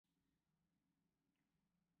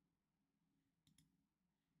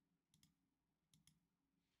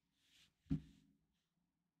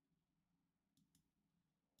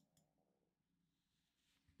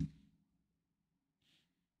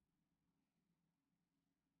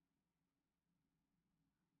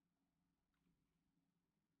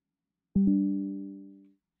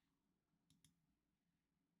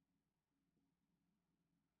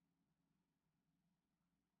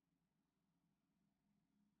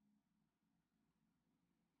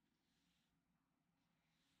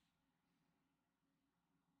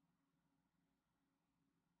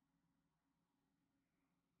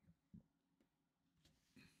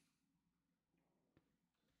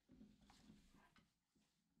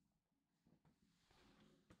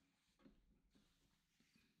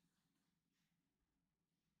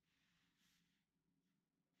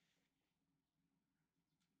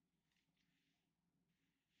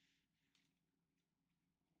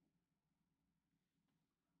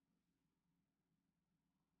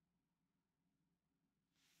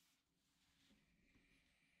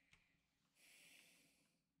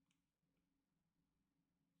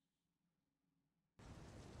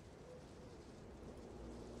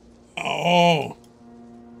Oh.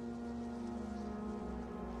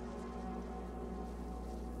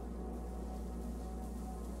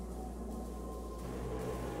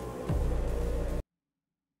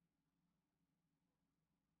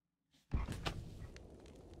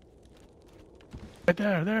 Right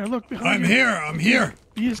there, look behind I'm you. here, I'm here.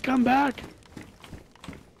 He's come back.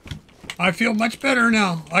 I feel much better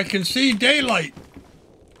now. I can see daylight.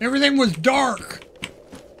 Everything was dark.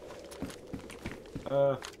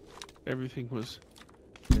 Everything was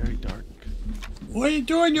very dark. What are you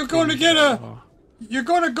doing? You're going to get a... You're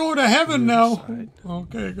going to go to heaven now. Side.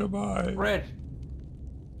 Okay, goodbye. Red.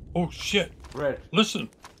 Oh, shit. Red. Listen.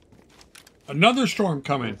 Another storm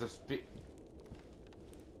coming.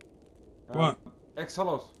 What?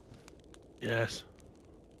 Exhalos. Yes.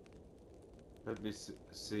 Let me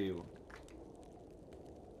see you.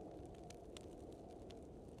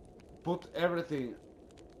 Put everything,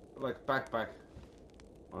 like backpack,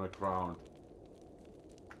 on the ground.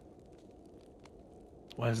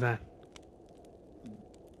 Why is that?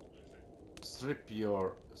 Strip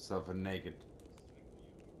yourself naked.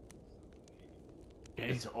 Okay.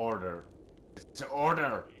 It's order. It's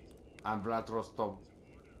order. I'm Vlad Rostov.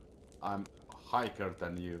 I'm hiker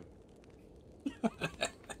than you.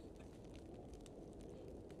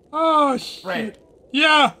 Oh, shit. Red.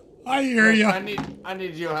 Yeah, I hear Red, you. I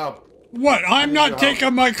need your help. What? I'm not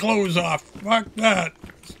taking my clothes off. Fuck that.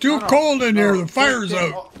 It's too cold in here. The fire's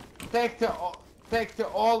out. Take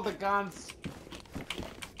all the guns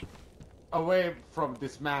away from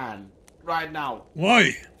this man right now.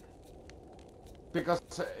 Why? Because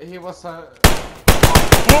he was a...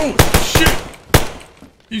 Oh, shit.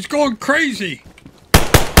 He's going crazy.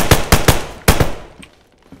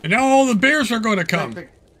 And now all the bears are going to come.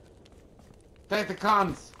 Take the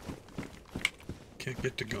guns. Can't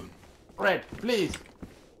get the gun. Red, please.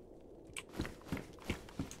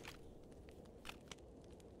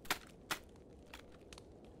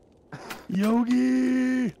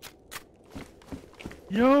 Yogi!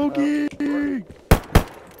 Yogi!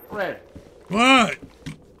 Red. What?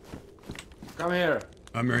 Come here.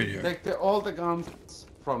 I'm right here. Take all the guns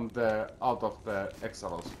from out of the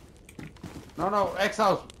Exhalos. No,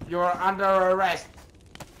 Exhalos, you are under arrest.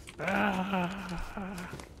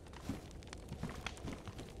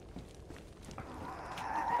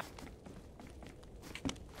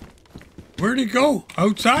 Where'd he go?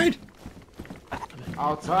 Outside?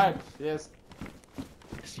 Outside, yes.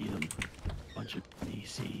 I see them. Bunch of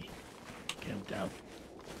DC camped out.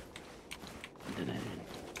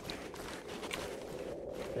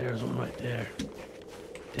 There's one right there.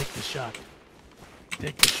 Take the shot.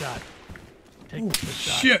 Take the shot. Take the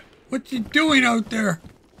shot. Shit. What's he doing out there?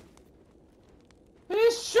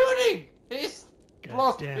 He's shooting! He's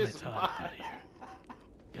lost damn, his it's hot out mind. here.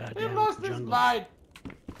 God He damn, lost it's his jungle. mind.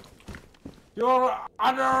 You're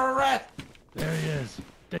under arrest. There he is.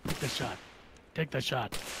 Take the shot. Take the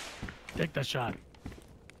shot. Take the shot.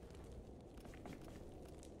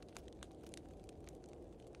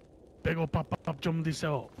 Pego pop jump this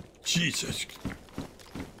out. Jesus.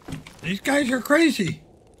 These guys are crazy.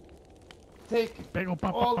 Take Pego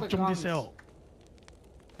all the pop jump this guns. out.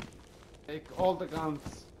 Take all the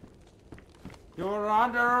guns. You're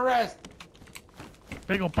under arrest.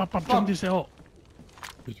 Pego pop jump this out.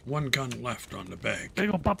 There's one gun left on the bag.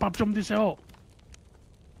 Pego pop jump this out.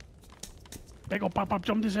 Pego pop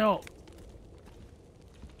jump this out.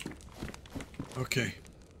 Okay.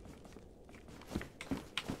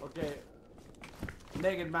 Okay.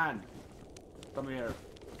 Naked man. Come here.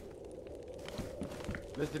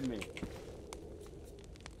 Listen to me.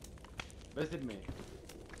 Listen to me.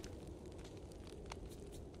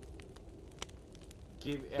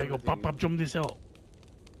 Give everything. Pego pop jump this out.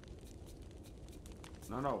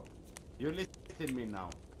 No. You listen to me now.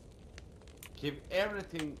 Give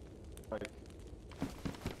everything like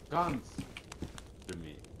guns to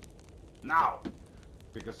me. Now!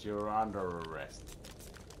 Because you're under arrest.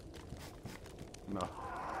 No.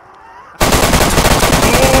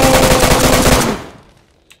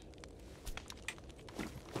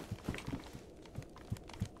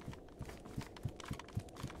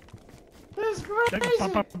 This is crazy!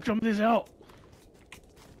 Pego pop jump this out.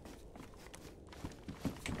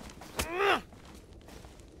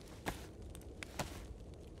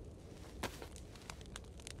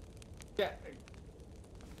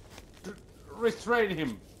 Restrain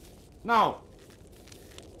him. Now.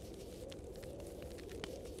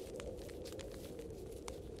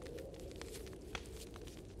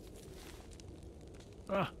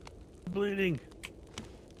 Bleeding.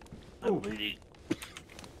 I'm bleeding.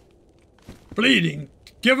 Bleeding.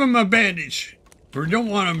 Give him a bandage. We don't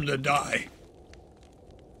want him to die.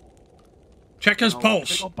 Check his No.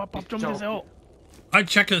 pulse. Go pop up He's to this hill. I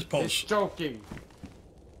check his He's pulse. choking.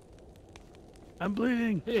 I'm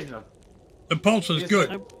bleeding. He's not. The pulse is He's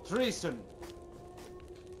good. a treason.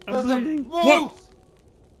 I'm bleeding. What?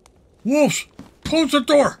 Wolves! Close the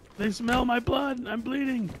door! They smell my blood. I'm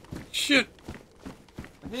bleeding. Shit!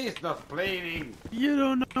 He's not bleeding. You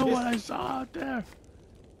don't know This- what I saw out there.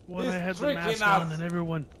 When He's I had the tricking mask us. on and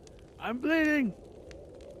everyone. I'm bleeding.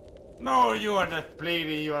 No, you are not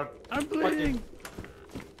bleeding. You are. I'm bleeding.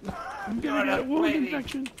 I'm You gonna are get a not wound bleeding.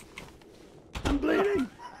 infection. I'm bleeding.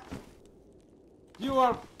 You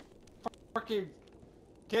are fucking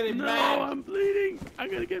getting No, mad. I'm bleeding. I'm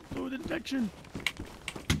gonna get wound infection.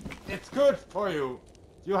 It's good for you.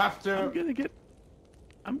 You have I'm to. gonna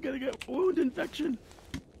get wound infection.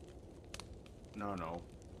 No.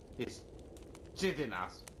 He's cheating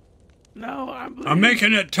us. No, I'm bleeding. I'm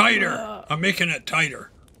making it tighter. I'm making it tighter.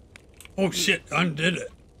 Oh shit, undid it.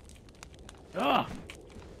 Ah,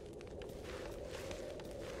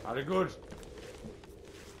 Very good.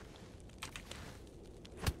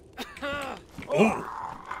 Oh,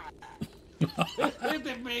 He's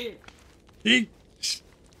hitting me. he...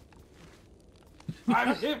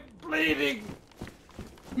 I'm hip bleeding.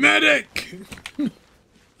 Medic!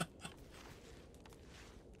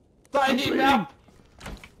 Tie him up.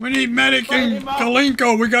 We need Medic Tie and him up.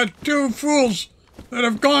 Kalinko. We got two fools that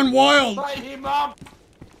have gone wild. Tie him up.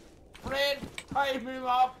 Fred, tie him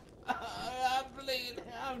up. I'm bleeding.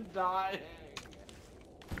 I'm dying.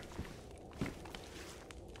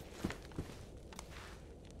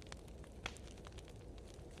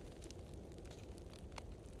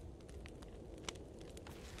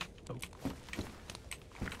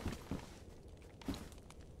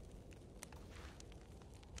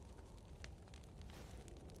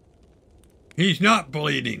 He's not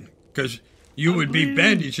bleeding, because you I'm would bleeding. be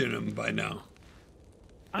bandaging him by now.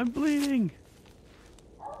 I'm bleeding.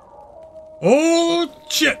 Oh,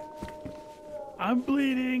 shit! I'm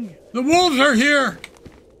bleeding. The wolves are here!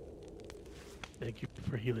 Thank you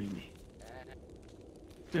for healing me.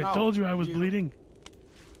 I No, told you I was you- bleeding.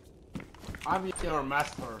 I'm your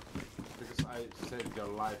master because I saved your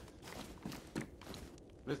life.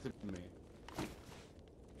 Listen to me.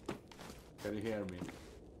 Can you hear me?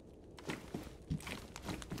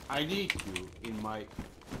 I need you in my.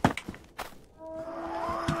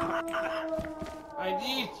 I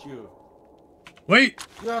need you. Wait,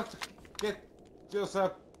 You have to get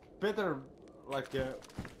yourself better, like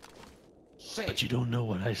shape. But you don't know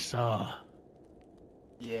what I saw. I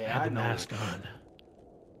Yeah, had I the know. mask on.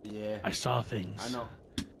 Yeah, I saw things. I know.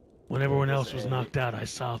 When everyone There's else was a- knocked out, I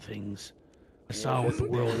saw things. I saw Yeah, what the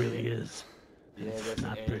there's world a- really is. Yeah, there's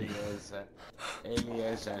Not pretty.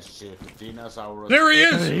 aliens and shit. Dinosaurs. There he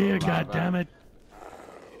is! They're here, lava, goddammit.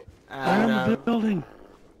 They're And, in the building.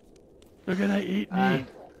 They're gonna eat me. and,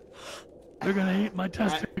 They're gonna eat my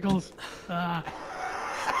testicles. Ah.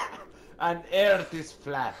 and Earth is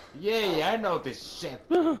flat. Yeah, I know this shit.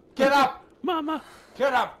 Get up! Mama.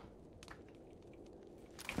 Get up!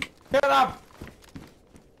 Get up!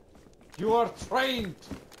 You are trained.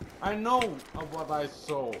 I know of what I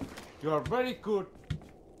saw. You are a very good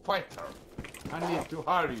fighter. I need to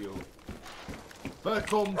hire you.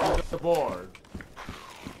 Welcome to the board.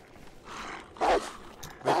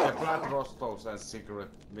 With the blood rosters and secret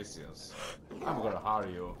missions. I'm gonna hire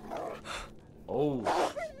you. Oh.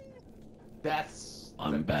 That's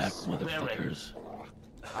I'm the back, spirit. motherfuckers.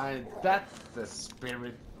 And that's the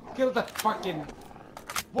spirit. Kill that fucking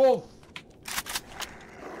wolf!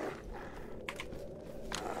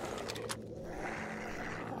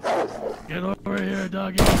 Get over here,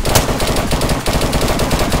 doggy.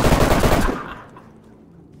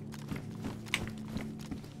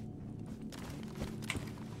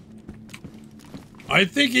 I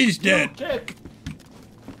think he's dead. Get,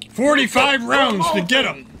 45 rounds to get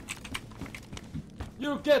him.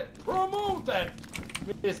 you get promoted,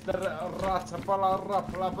 Mr. Ratsapala.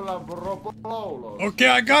 Okay,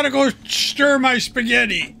 I gotta go stir my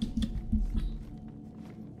spaghetti.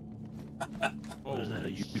 What is that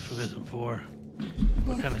a euphemism for?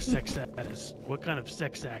 What kind of sex act is? What kind of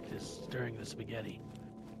sex act is stirring the spaghetti?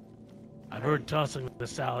 I've heard tossing the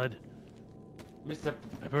salad. Mr.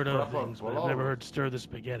 I've heard other things, but I've never heard stir the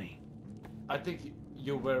spaghetti. I think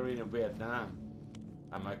you were in Vietnam.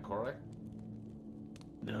 Am I correct?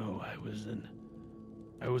 No, I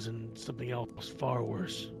was in something else far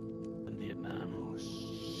worse than Vietnam. Oh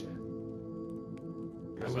shit.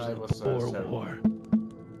 I Because was in the Boer War,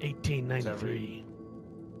 1893.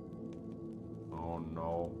 Oh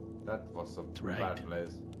no, that was a right. bad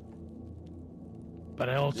place. But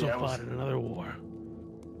I also Yeah, I fought was- in another war.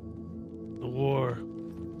 The war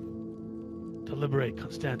to liberate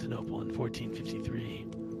Constantinople in 1453.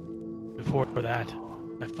 Before that,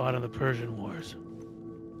 I fought in the Persian Wars.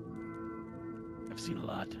 I've seen a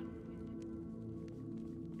lot.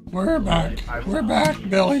 We're back. We're back,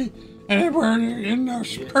 Billy. And we're in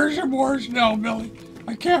the Persian Wars now, Billy.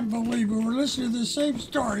 I can't believe we were listening to the same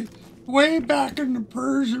story way back in the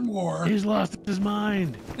Persian War. He's lost his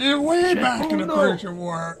mind. Way back in the Persian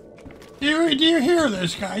War. Do you hear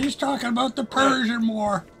this guy? He's talking about the Persian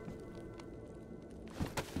War.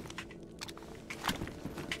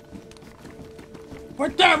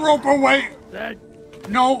 Put that rope away.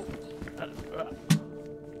 No.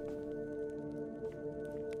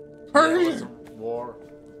 Persian War.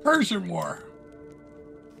 Persian War.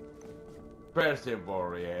 Persian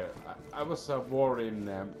War, yeah. I was a war in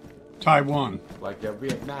Taiwan. like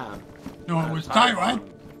Vietnam. No, it was Taiwan.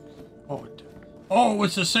 Oh, it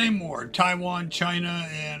was the same war. Taiwan, China,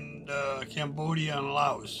 and Cambodia and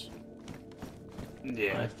Laos.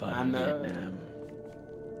 Yeah. I fought in Vietnam.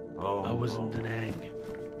 I was in Da Nang.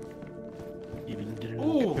 Even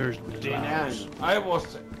didn't Persian Da Nang. I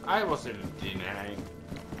was in Da Nang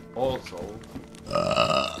also.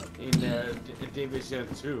 In Division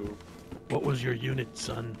 2. What was your unit,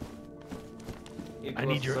 son? I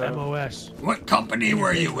need your was, MOS. What company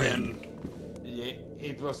were you in? Yeah,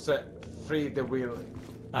 it was Free the Will.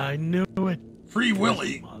 I knew it. Free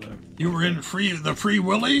Willy. You were in the Free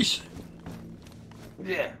Willies?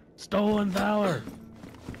 Yeah. Stolen Valor.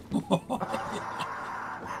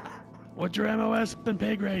 What's your MOS and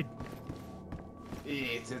pay grade?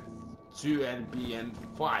 It's a 2 NB and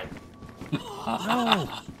 5. No.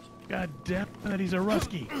 God damn it, he's a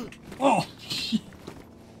Rusky. Oh.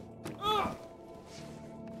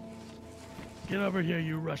 Get over here,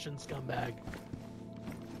 you Russian scumbag.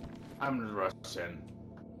 I'm not Russian.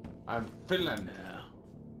 I'm Finland. Yeah.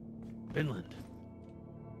 Finland.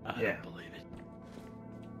 I don't believe it.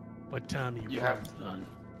 What town are you from, son?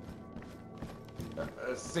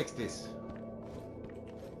 60s.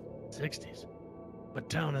 60s? What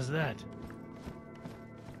town is that?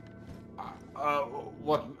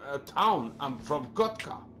 What town? I'm from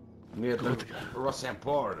Kotka. Near the Russian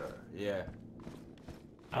border. Yeah.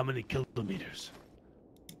 How many kilometers?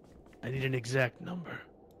 I need an exact number.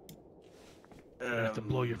 I have to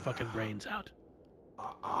blow your fucking brains out.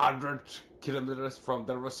 100 kilometers from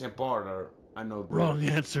the Russian border. I know. Wrong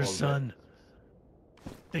answer, son.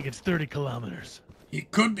 I think it's 30 kilometers. He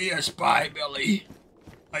could be a spy, Billy.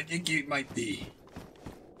 I think he might be.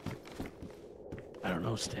 I don't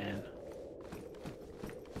know, Stan.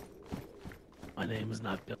 My name is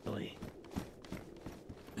not Billy.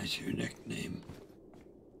 That's your nickname.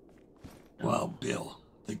 No. Well, Bill.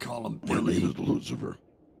 They call him My Billy. name is Lucifer.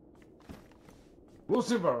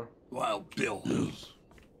 Lucifer? Wild Bill. Yes.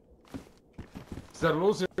 Is that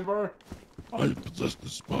Lucifer? I possess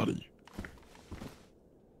this body.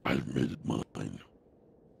 I've made it mine.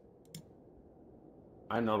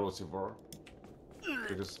 I know Lucifer.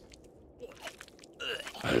 Because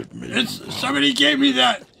I've made it mine. Somebody gave me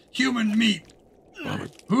that human meat.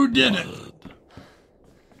 Vomit Who did blood. it?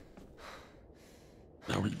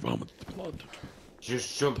 Now he vomits the blood. you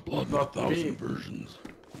should The blood in not 1,000 be. versions.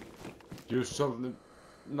 You should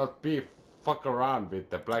not be fuck around with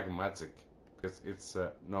the black magic. Because it's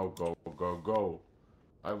no go.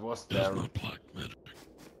 I was It is there not black magic.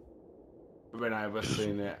 when I was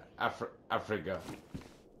in Africa.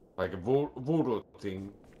 Like a voodoo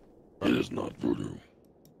thing. It is not voodoo.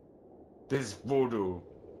 This is voodoo.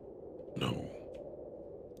 No.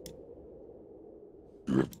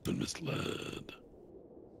 You have been misled.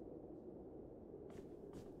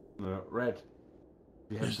 Red,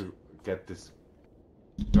 we have to get this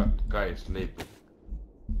guy sleeping.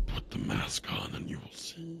 Put the mask on and you will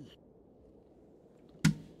see.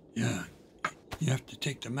 Yeah. You have to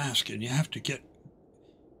take the mask and you have to get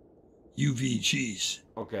UVGs.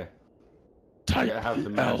 Okay. Type I have the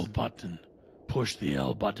the L mask. button. Push the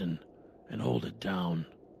L button and hold it down.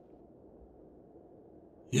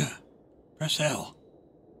 Yeah. Press L.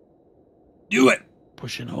 Do it.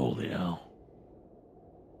 Push and hold the L.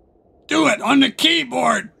 Do it on the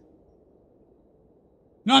keyboard.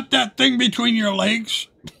 Not that thing between your legs.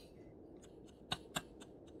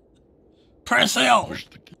 Press L. Push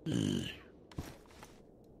the key.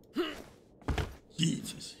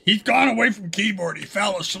 Jesus. He's gone away from keyboard. He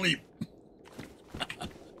fell asleep.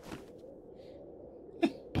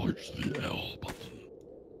 Push the L button.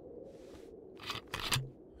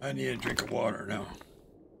 I need a drink of water now.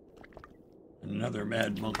 Another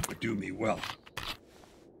mad monk would do me well.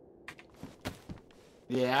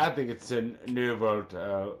 Yeah, I think it's a new world,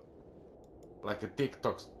 like a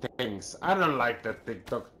TikTok things. I don't like that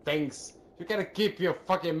TikTok things. You gotta keep your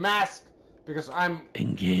fucking mask because I'm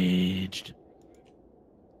Engaged.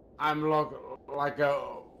 like a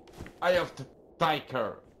eye of the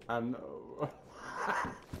tiger and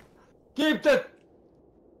keep that.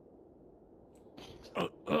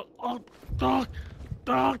 Dog.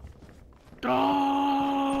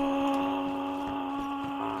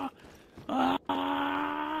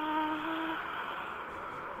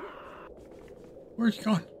 Where's he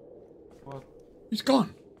gone? What? He's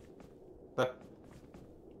gone.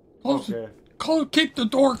 Close Okay. keep the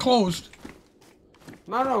door closed.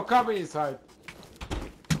 No, come inside.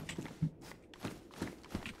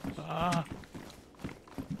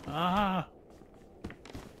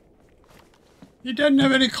 He doesn't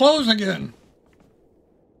have any clothes again.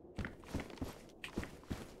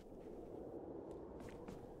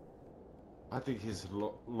 I think he's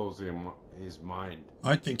losing his mind.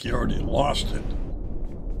 I think he already lost it.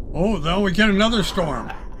 Oh, then we get another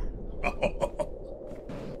storm.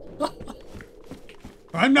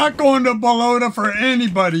 I'm not going to Bologna for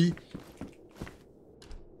anybody.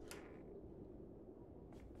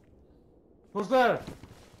 Who's there?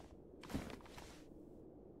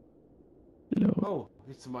 Hello. Oh,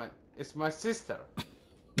 it's my sister.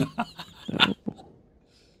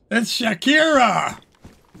 It's Shakira.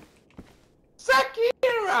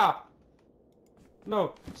 Shakira!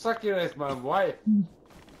 No, Shakira is my wife.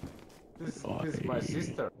 This is my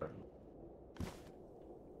sister.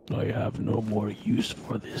 I have no more use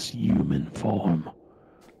for this human form.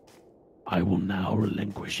 I will now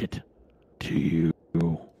relinquish it to you.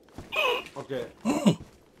 Okay. Oh,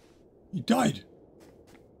 he died.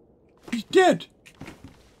 He's dead.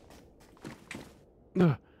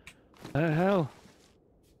 The hell?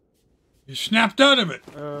 You snapped out of it.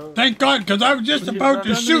 Thank God, because I was just about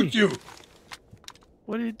to shoot you.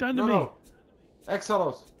 What have you done to me? No.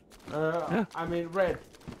 Exhalos. I mean Red.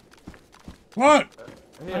 What?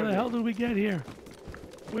 How the hell did we get here?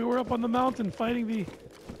 We were up on the mountain fighting the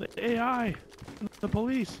AI and the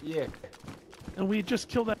police. Yeah. And we just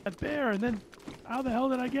killed that bear, and then how the hell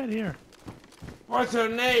did I get here? What's your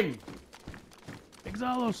name?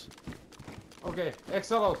 Exhalos. Okay,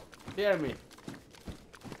 Exhalos, hear me.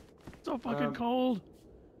 So fucking cold.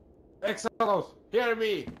 Exhalos, hear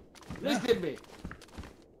me. Listen to me.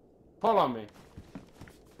 Follow me.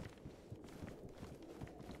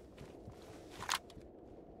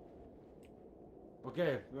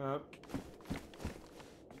 Okay,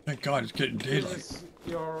 Thank God it's getting this daylight. is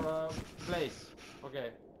your place. Okay,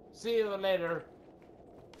 see you later.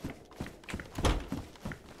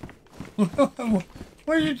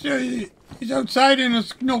 What did you say? He's outside in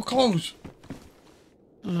his no clothes.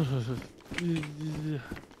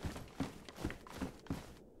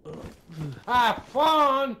 Have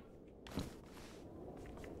fun!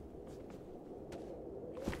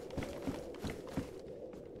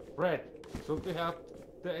 Red, should we have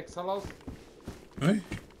the Exhalos? Right?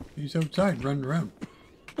 He's outside running around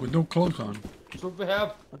with no clothes on. Should we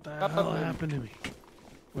have? What the hell happened to me?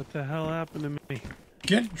 What the hell happened to me?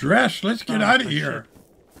 Get dressed. Let's get out of here.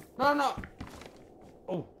 No.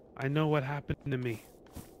 Oh, I know what happened to me.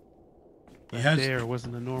 He That has bear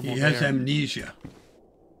wasn't a normal he bear. has amnesia.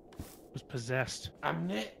 It was possessed.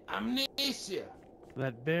 amnesia.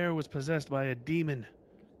 That bear was possessed by a demon.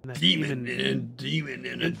 And that Demon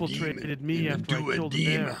and infiltrated me after I killed the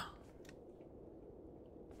bear.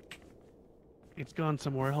 It's gone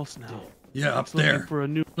somewhere else now. Yeah, up It's looking there. for a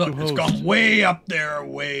new Look, host. it's gone way up there,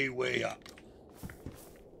 way up.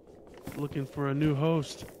 Looking for a new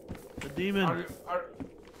host. The demon.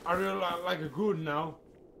 Are you like a good now?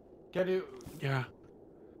 Can you Yeah,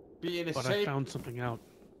 be in a but shape? I found something out.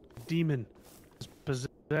 The demon has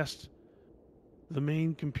possessed the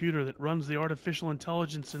main computer that runs the artificial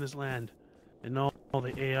intelligence in this land. And all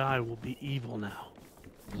the AI will be evil now.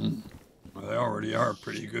 Well, they already are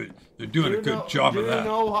pretty good. They're doing a good job of Do that. you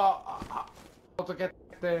know how to get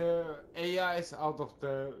the AIs out of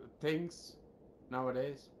the things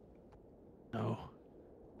nowadays? No,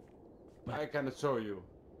 I can show you.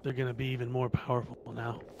 they're gonna be even more powerful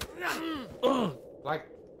now. Like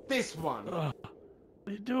this one. What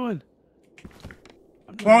are you doing?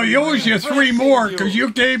 Well, he owes you 3 more you. because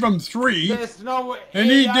you gave him 3, There's no and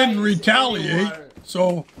he AIs didn't retaliate. anymore.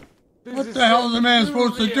 So, This what is the hell is a man too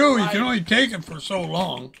supposed to real do? He life. can only take it for so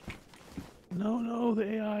long. No, the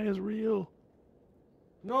AI is real.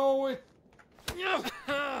 No, it.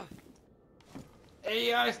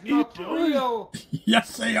 AI is not doing? real.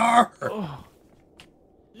 Yes, they are. Oh,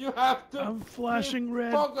 You have to. I'm flashing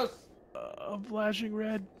red. Focus. I'm flashing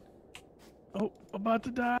red. Oh, about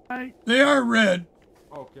to die. They are red.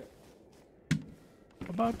 Okay.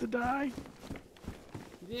 About to die.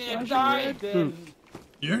 Yeah, die then.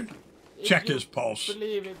 You check If you his pulse.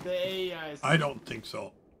 Believe it, the AI. I don't think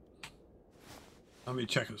so. Let me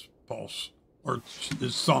check his pulse or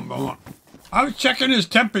his thumb. I was checking his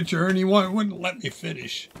temperature and he wouldn't let me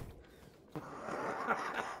finish.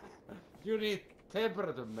 You need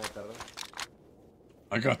temperature meter.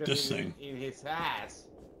 I got this thing. In his ass.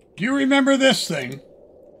 Do you remember this thing?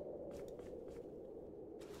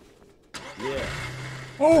 Yeah.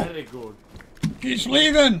 Oh, Very good. he's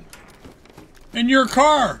leaving in your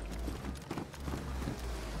car.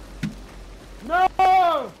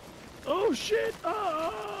 No! Oh shit!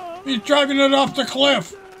 He's driving it off the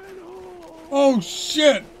cliff. Oh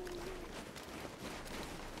shit!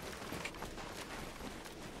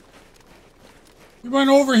 He went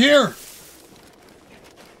over here.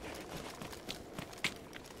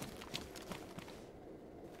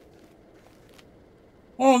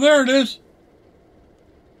 Oh, there it is.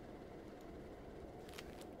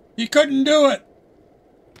 He couldn't do it.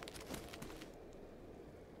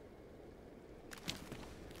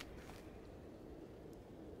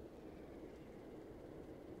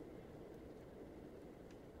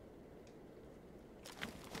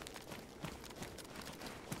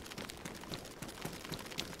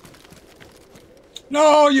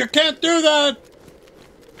 No, you can't do that.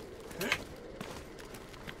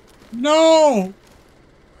 No.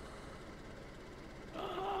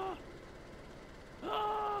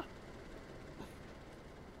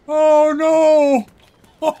 Oh no!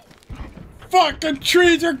 Oh, fucking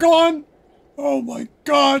trees are gone! Oh my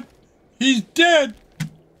god! He's dead!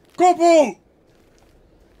 Kobo!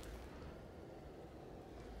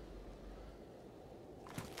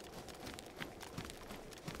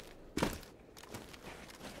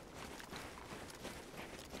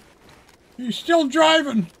 He's still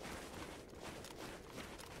driving!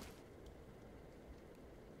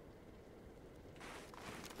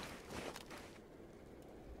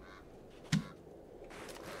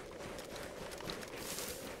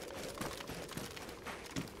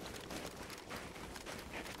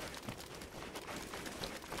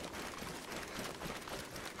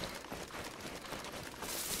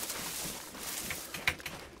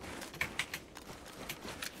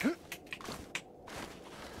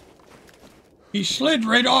 He slid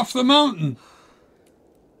right off the mountain.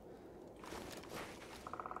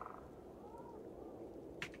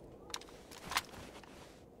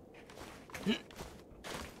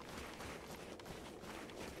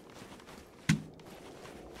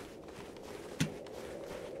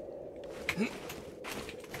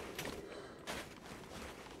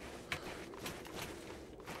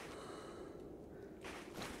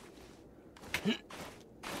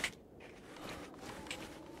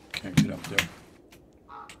 Can't get up there.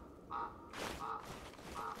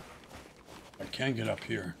 I can get up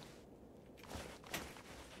here.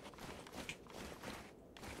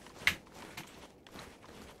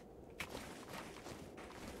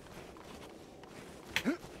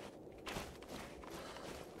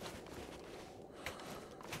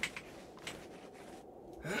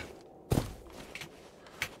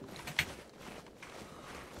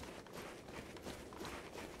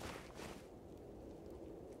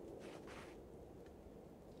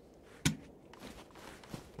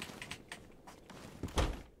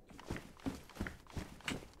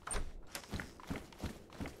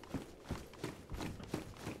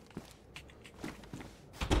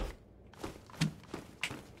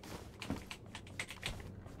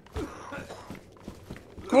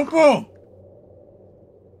 Kopo!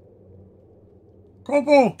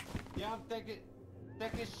 Kopo! Yeah, I'm taking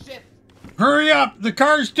shit. Hurry up! The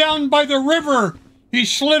car's down by the river! He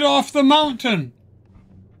slid off the mountain!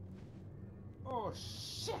 Oh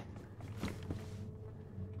shit!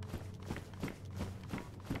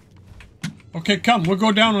 Okay, come, we'll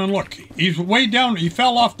go down and look. He's way down, he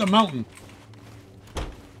fell off the mountain.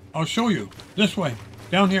 I'll show you. This way,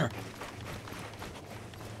 down here.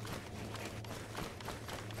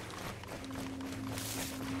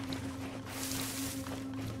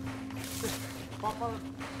 Papa,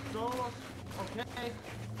 Dolos, okay?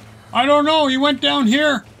 I don't know, he went down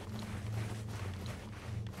here.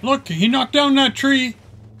 Look, he knocked down that tree.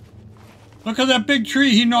 Look at that big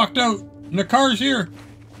tree he knocked out. And the car's here,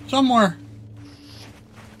 somewhere.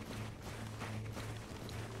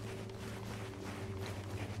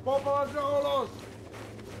 Papa, Dolos!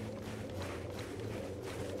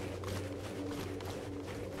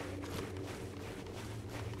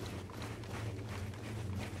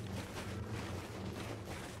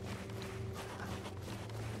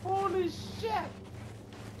 Holy shit!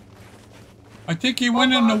 I think he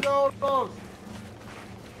went in the...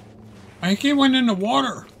 I think he went in the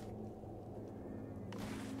water.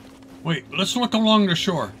 Wait, let's look along the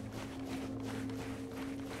shore.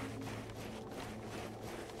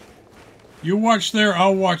 You watch there,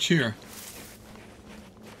 I'll watch here.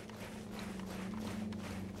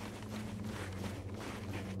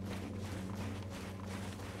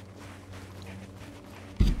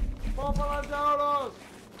 Papalandolos!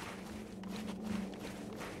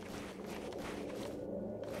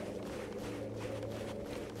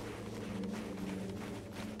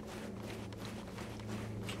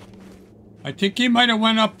 I think he might have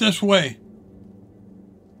went up this way.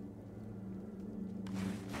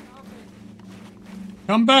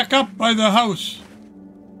 Come back up by the house.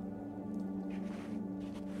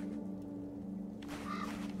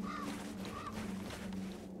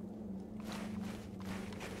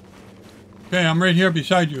 Okay, I'm right here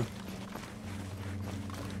beside you.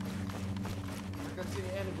 I can see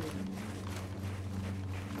the enemy.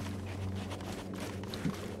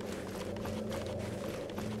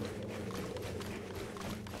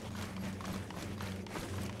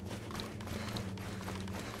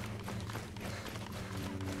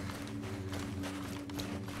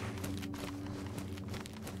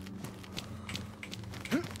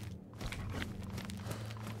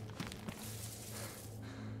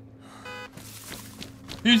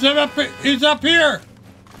 He's up here.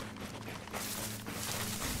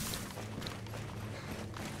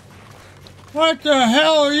 What the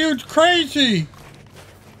hell are you crazy?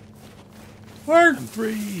 Where? I'm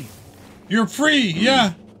free. You're free,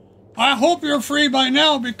 yeah. I hope you're free by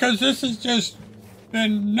now because this has just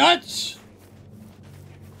been nuts.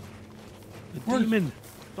 The demon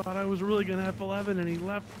thought I was really gonna F11 and he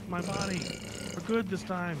left my body for good this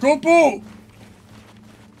time. Gopo!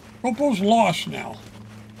 Gopo's lost now.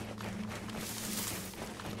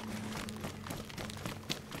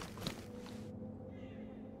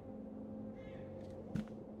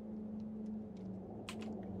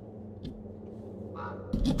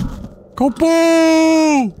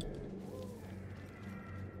 Gopo!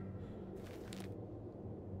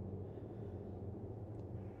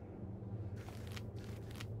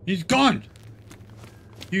 He's gone.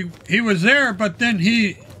 He was there, but then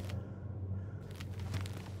he...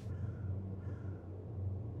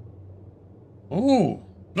 Oh,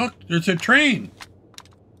 look, there's a train.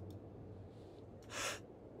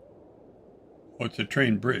 Oh, it's a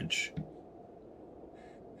train bridge.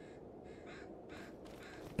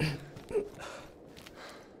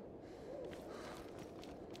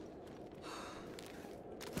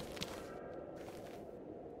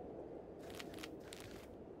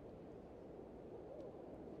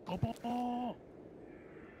 Oh,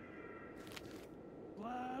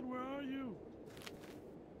 Vlad, where are you?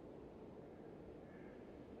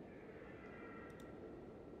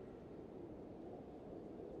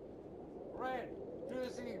 Red, do you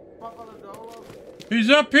see Papalandolos? He's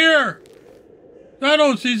up here.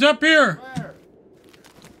 Shadows, he's up here. Where?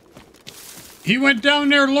 He went down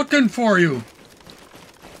there looking for you.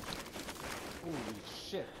 Holy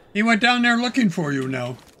shit. He went down there looking for you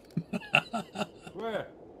now. Where?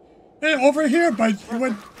 Hey, over here, but he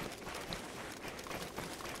went...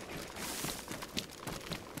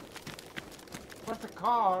 Where's the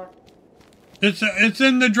car? It's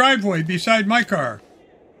in the driveway beside my car.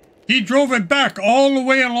 He drove it back all the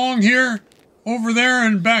way along here, over there,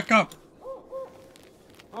 and back up.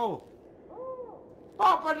 Oh.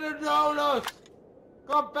 Papalandolos!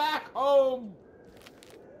 Come back home!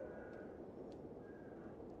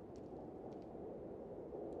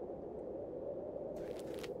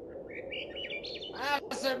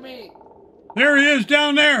 Answer me! There he is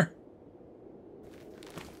down there.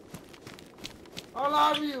 I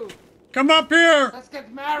love you! Come up here. Let's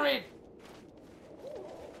get married!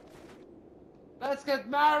 Let's get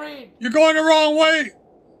married! You're going the wrong way.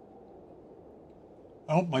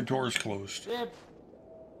 I hope my door's closed. Ship!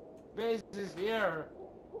 Base is here!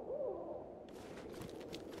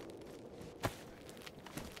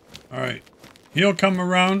 All right. He'll come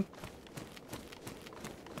around.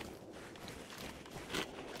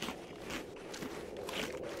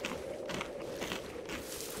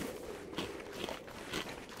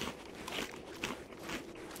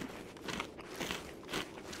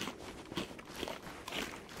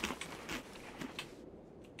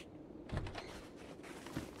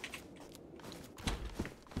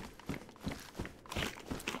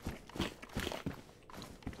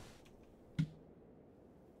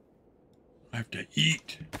 I have to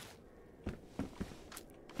eat.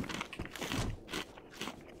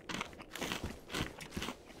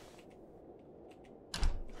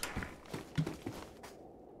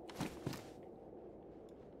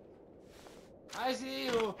 I see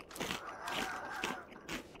you!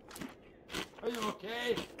 Are you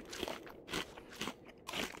okay?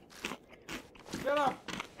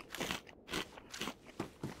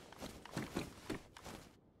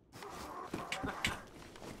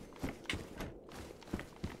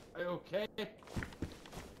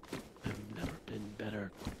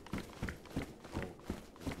 better.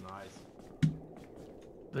 Nice.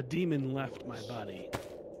 The demon left my body.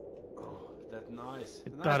 Oh, that's nice.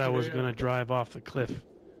 It Nice thought I to was hear. gonna drive off the cliff.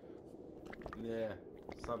 Yeah,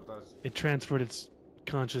 sometimes. It transferred its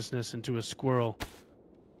consciousness into a squirrel.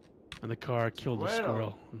 And the car killed the Squirrel?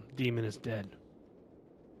 squirrel. Demon is dead.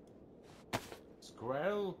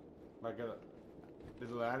 Squirrel? Like a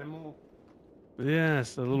little animal?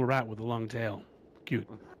 Yes, the little rat with the long tail. Cute.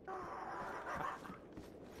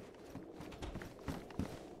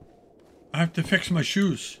 I have to fix my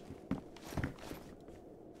shoes.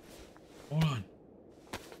 Hold on.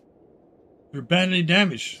 They're badly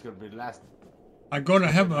damaged. It's gonna be last I'm going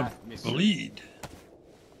to have a last mission. bleed.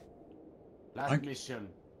 Last mission.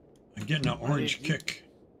 I'm getting an orange kick.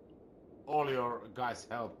 All your guys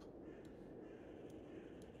help.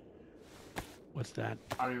 What's that?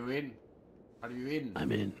 Are you in? Are you in?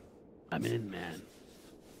 I'm in. I'm in, man.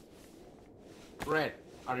 Red,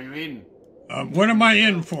 are you in? What am I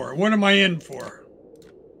in for? What am I in for?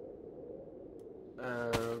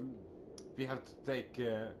 We have to take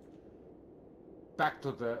back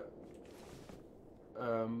to the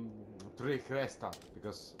Cresta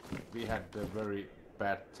because we had a very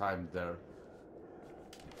bad time there.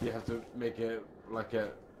 We have to make a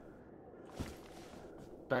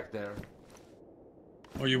back there.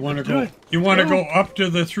 Oh, you want to go? You want to go up to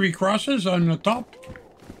the three crosses on the top?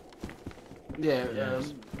 Yeah,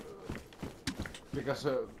 Yes. because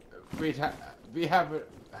we have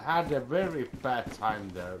had a very bad time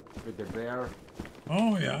there with the bear.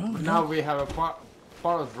 Oh yeah. Now we have a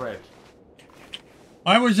forest red.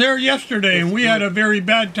 I was there yesterday, and we had a very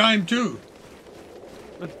bad time too.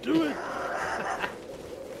 Let's do it.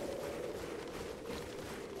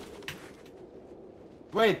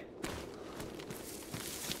 Wait.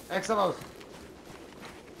 Excellent.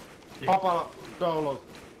 Papa Dolo.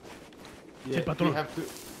 Yeah, Sí, patrón.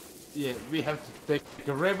 we have to take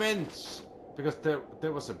revenge because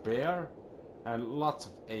there was a bear and lots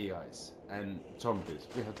of AIs and zombies.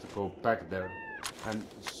 We have to go back there and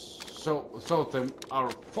show them our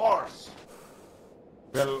force.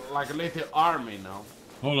 We're like a little army now.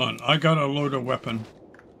 Hold on, I got a load of weapon.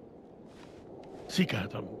 Sí,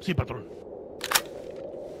 sí, patrón.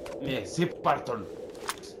 Yeah, sí, patrón.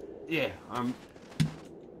 Yeah,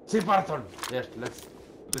 sí, patrón. Yes, let's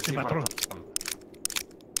Sí, patrón.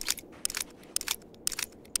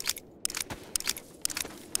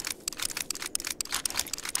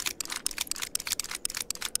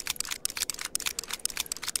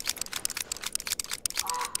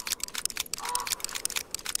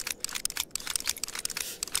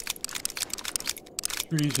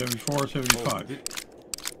 Three, 74, 75.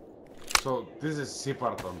 So this is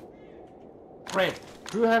Siparton. Fred,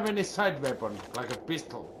 do you have any side weapon, like a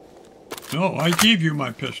pistol? No, I gave you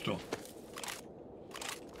my pistol.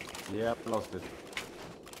 Yeah, lost it.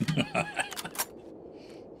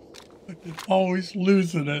 Always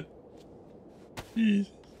losing it. Jeez.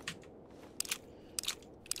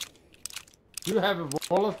 Do you have a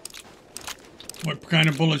wallet? What kind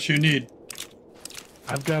of bullets you need?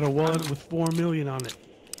 I've got a wallet with 4 million on it.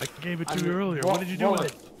 I gave it to you earlier. What did you do with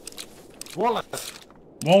it? Wallet.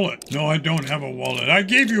 Wallet? No, I don't have a wallet. I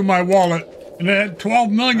gave you my wallet, and it had 12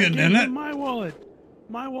 million in it. My wallet.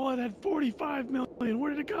 My wallet had 45 million.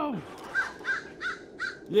 Where did it go?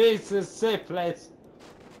 Yeah, it's a safe place.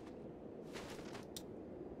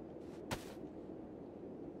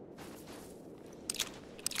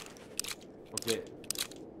 Okay,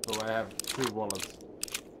 so I have 2 wallets.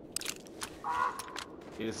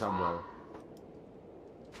 Here somewhere.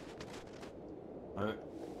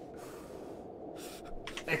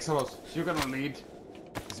 Exodus, you're gonna lead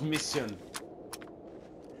this mission.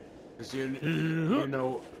 Because you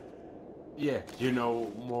know, yeah, you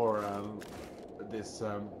know more this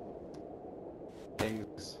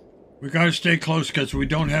things. We gotta stay close because we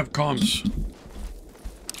don't have comms.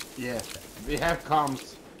 Yeah, we have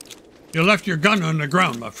comms. You left your gun on the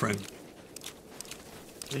ground, my friend.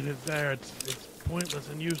 Leave it there. It's pointless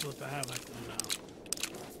and useless to have it now.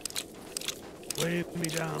 Wave me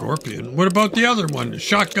down. Scorpion. What about the other one? The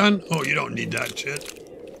shotgun? Oh, you don't need that shit.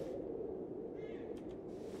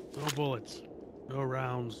 No bullets. No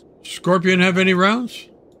rounds. Scorpion have any rounds?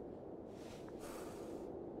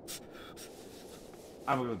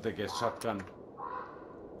 I'm gonna take a shotgun.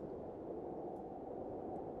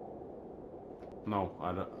 No,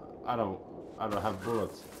 I don't have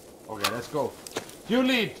bullets. Okay, let's go. You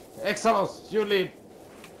lead, Exodus. You lead.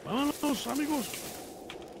 Vámonos, amigos.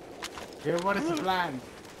 Okay, what is the plan?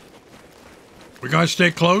 We gotta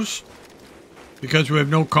stay close because we have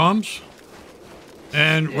no comms.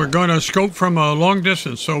 And we're gonna scope from a long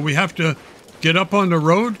distance, so we have to get up on the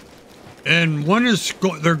road, and one is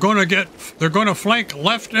they're going to flank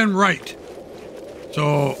left and right.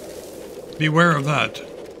 So beware of that.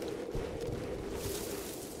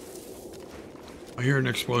 I hear an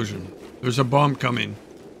explosion. There's a bomb coming.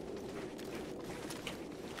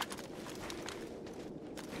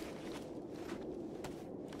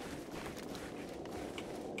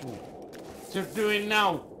 What you're doing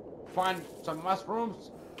now? Find some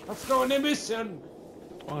mushrooms? Let's go on a mission!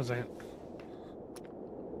 Hold on a second.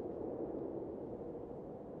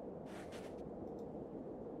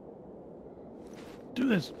 Do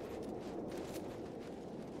this.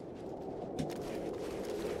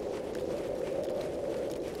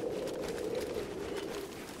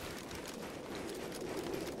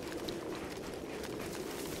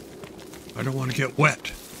 I don't want to get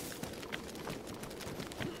wet.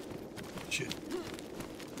 Shit.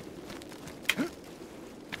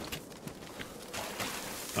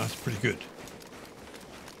 That's pretty good.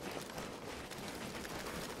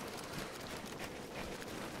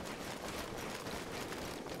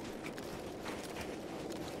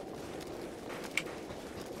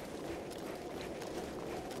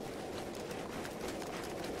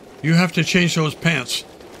 You have to change those pants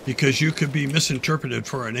because you could be misinterpreted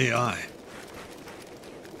for an AI.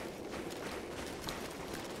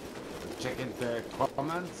 Checking the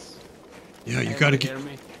comments. Yeah, you got to hear get.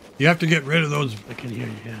 me? You have to get rid of those. I can hear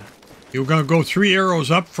you, yeah. You're gonna go 3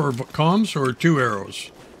 arrows up for comms or 2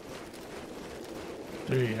 arrows?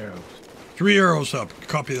 3 arrows. 3 arrows up.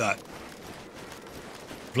 Copy that.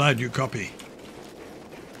 Vlad, you copy.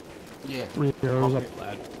 Yeah. 3 arrows Copy. up,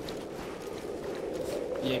 lad.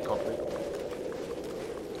 Yeah, copy.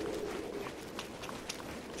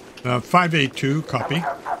 582, copy.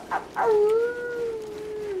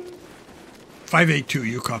 582,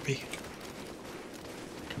 you copy.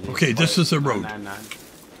 Okay, this is the road. 999.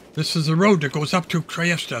 This is the road that goes up to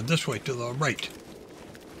Krajewstad, this way, to the right.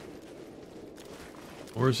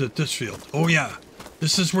 Or is it this field? Oh yeah,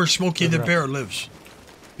 this is where Smokey the Bear lives.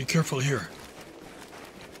 Be careful here.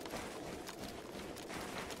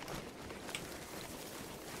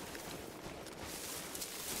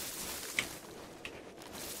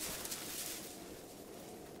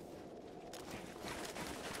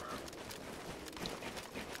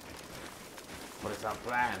 What is our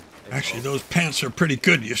plan? Actually, those pants are pretty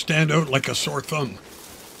good. You stand out like a sore thumb.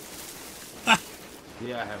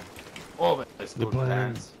 Yeah, I have always The good plan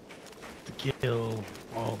plans. to kill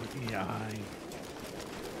all the AI.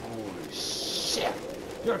 Holy shit!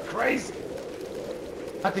 You're crazy!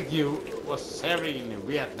 I think you was serving in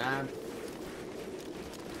Vietnam.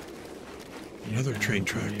 Another train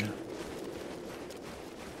track. Yeah.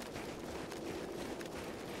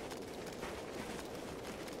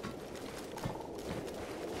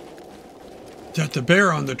 Is that the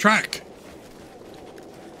bear on the track?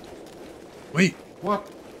 Wait, What?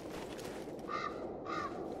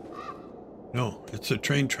 no, it's a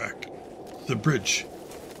train track. It's the bridge.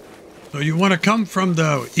 So you want to come from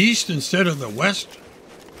the east instead of the west?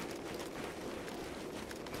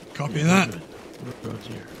 Copy that. Good. Road's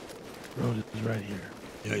here. Road is right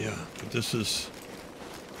here. Yeah. But this is.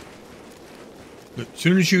 As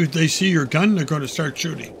soon as they see your gun, they're going to start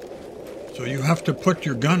shooting. So you have to put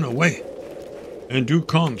your gun away and do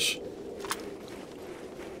comms.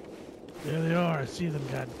 There they are. I see them.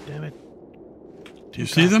 God damn it. Do you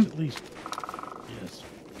see them? At least. Yes.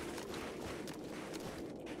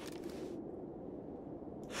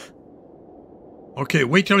 Okay,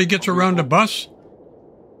 wait till he gets around the bus.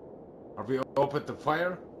 Are we open to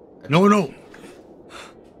fire? No.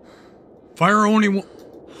 Fire only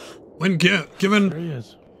when There given. he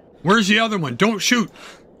is. Where's the other one? Don't shoot.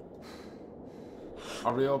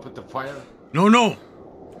 Are we open to fire? No.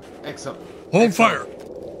 Excel. Hold fire.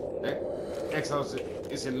 Excel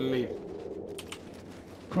is in the lead.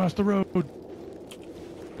 Cross the road.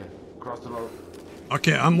 Yeah, cross the road.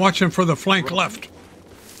 Okay, I'm watching for the flank left.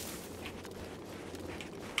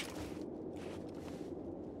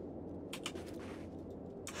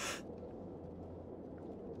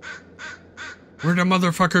 Where'd the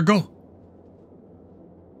motherfucker go?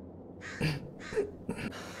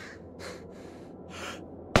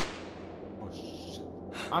 Oh shit.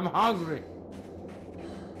 I'm hungry.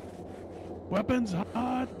 Weapons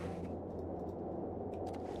hot.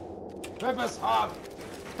 Weapons hot.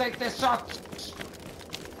 Take the shot.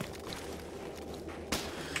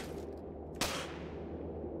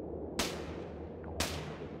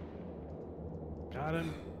 Got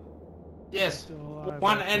him. Yes. Still alive.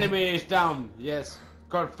 One enemy is down. Yes.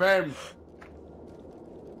 Confirmed.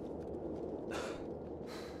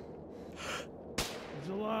 He's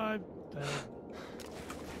alive. Damn.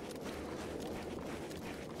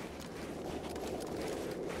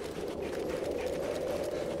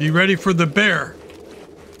 Be ready for the bear.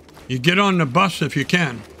 You get on the bus if you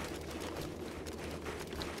can.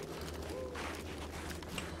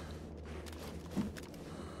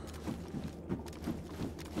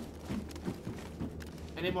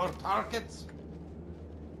 Any more targets?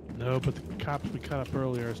 No, but the cops we cut up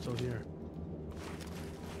earlier are still here.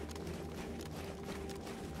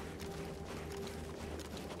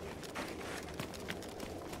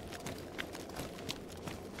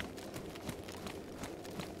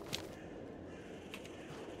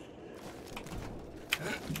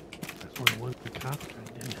 That's only one cop turned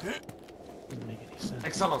in. Doesn't make any sense.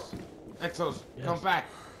 Exilus! Exilus, Yes. come back!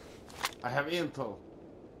 I have intel.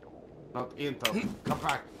 Not intel. Come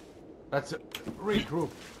back. Let's regroup.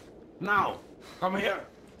 Now! Come here!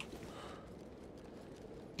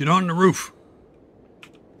 Get on the roof.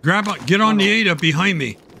 Get on the Ada behind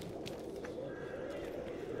me.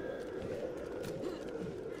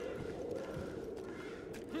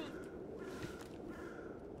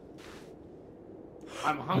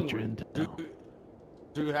 I'm hungry. intel?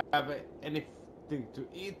 Do you have anything to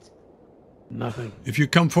eat? Nothing. If you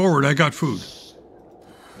come forward, I got food.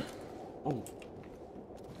 Oh.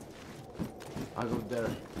 I go there.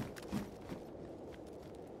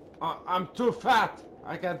 I'm too fat.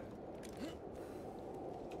 I can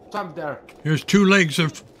jump there. Here's 2 legs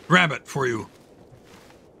of rabbit for you.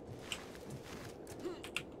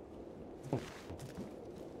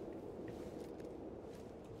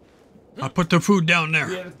 I'll put the food down there.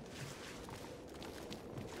 Here.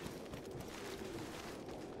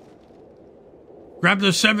 Grab the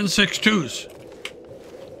 7.62s.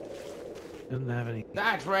 Doesn't have any.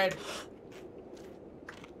 That's red.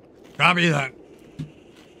 Copy that.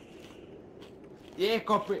 Yeah,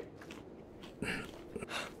 copy.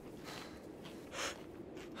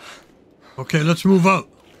 Okay, let's move out.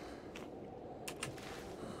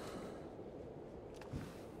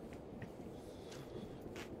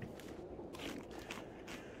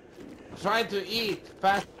 Try to eat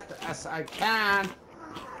fast as I can.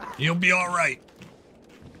 You'll be all right.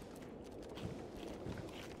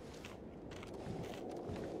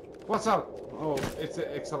 What's up? Oh, it's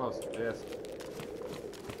Exilus. Yes.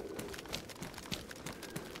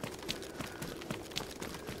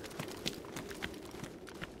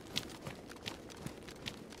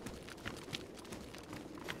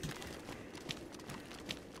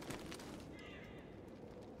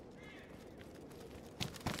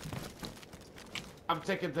 I'm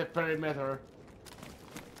taking the perimeter.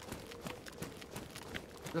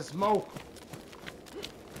 The smoke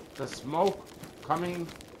coming.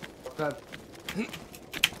 That.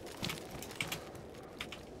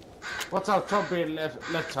 What's our zombie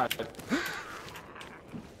left side?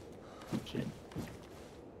 Shit.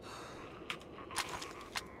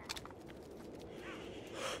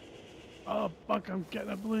 Oh, fuck, I'm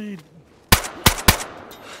getting a bleed.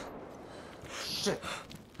 Shit.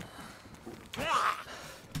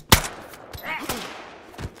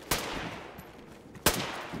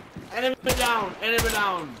 Enemy down! Enemy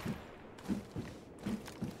down!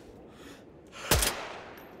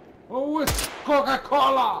 Oh, it's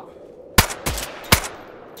Coca-Cola!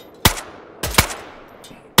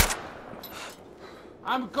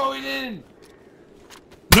 I'm going in!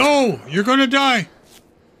 No, you're gonna die.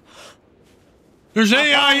 There's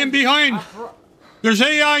AI in behind. There's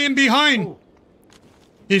AI in behind. Oh.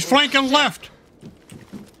 He's flanking left.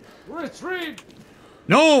 Retreat!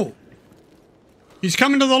 No. He's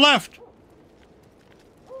coming to the left.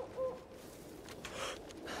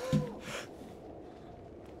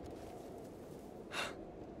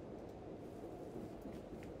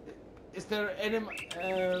 Is there any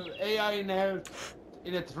AI in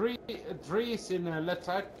the trees in the left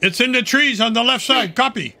side? It's in the trees on the left side.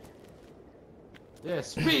 Copy. Yeah,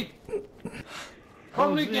 speak!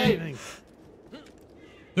 Don't see Communicate! anything.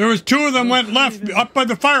 There was 2 of them went left up by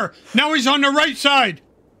the fire. Now he's on the right side.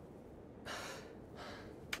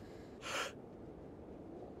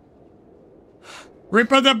 Right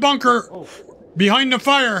by the bunker. Oh. Behind the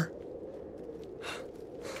fire.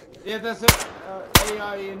 Yeah, there's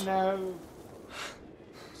AI in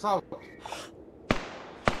south.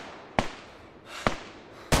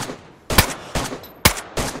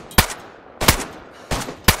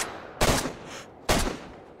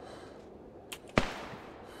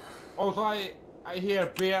 Also, I hear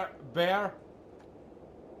bear.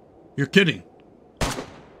 You're kidding.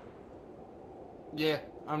 Yeah,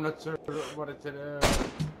 I'm not sure what it's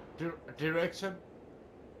direction.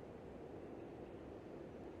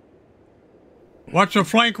 Watch the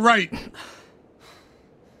flank right.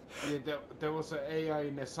 Yeah, there was an AI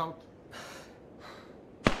in the south.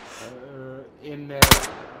 In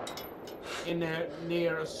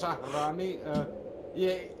near Sahrani.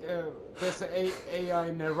 There's a AI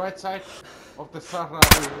in the right side of the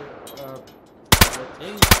Sahrani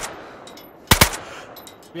thing.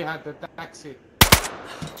 Behind the taxi.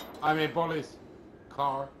 I mean police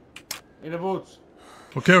car in the woods.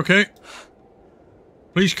 Okay, okay.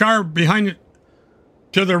 Police car behind it.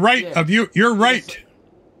 To the right of you. You're right.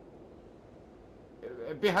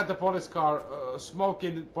 Behind the police car,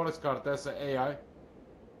 smoking police car, there's an AI.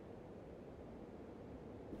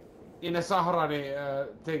 In a Sahrani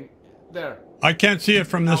thing, there. I can't see it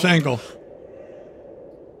from this angle.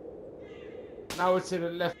 Now it's in the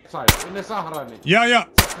left side, in the Sahrani. Yeah, yeah.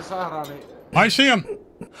 The Sahrani. I see him.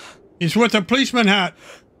 He's with a policeman hat.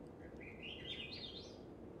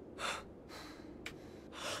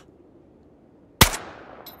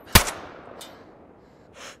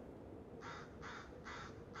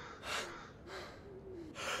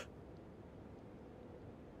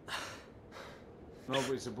 No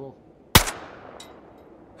visible.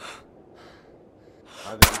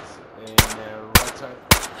 I think it's in the right side.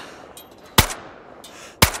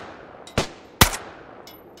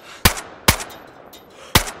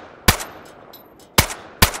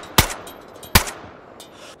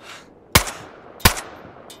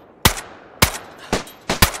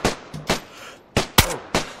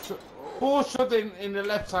 Who shot in the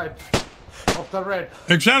left side of the red?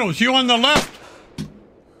 Exatos, you on the left?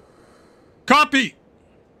 Copy.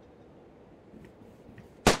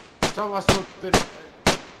 Someone shot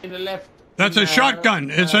in the left. That's a shotgun.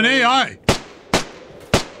 It's an AI.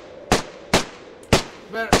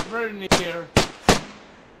 Very near.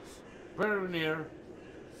 Very near.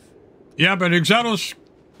 Yeah, but Exatos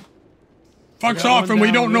fucks off and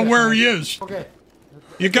we don't know where he is. Okay.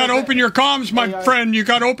 You gotta open your comms, my friend. You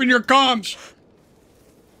gotta open your comms.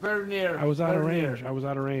 Very near. I was out of range. I was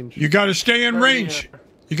out of range. You gotta stay in range.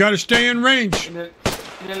 You gotta stay in range. In the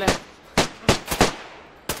left.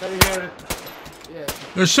 Can you hear it? Yeah.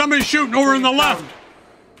 There's somebody shooting over in the left.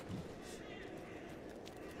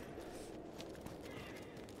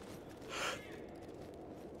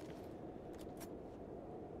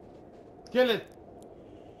 Kill it.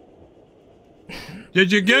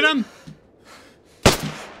 Did you get him?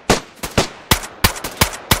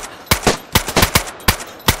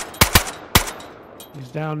 He's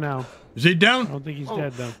down now. Is he down? I don't think he's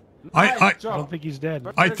dead though. I don't think he's dead.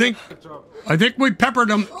 I think we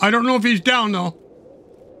peppered him. I don't know if he's down though.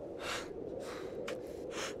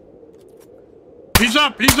 He's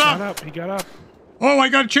up. He's up. He got up. Oh, I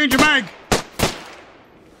gotta change a mag.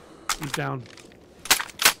 He's down.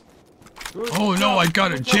 Oh no, I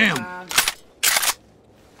got a jam.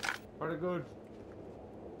 Very good.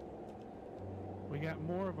 We got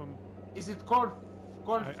more of them. Is it confirmed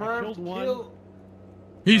I killed one. kill?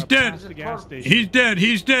 He's dead. Past the gas station. He's dead.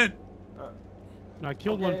 He's dead. No, I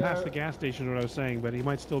killed one past the gas station. What I was saying, but he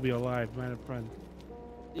might still be alive. Might have friend.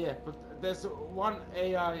 Yeah, but there's one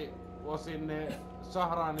AI was in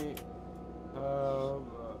Sahrani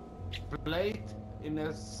blade in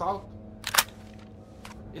the south.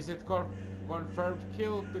 Is it confirmed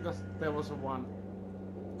kill? Because there was one.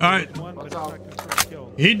 All right. One, but it's What's not up? confirmed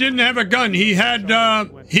kill. He didn't have a gun. He had.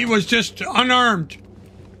 He was just unarmed,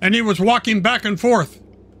 and he was walking back and forth.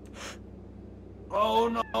 Oh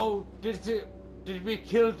no! Did we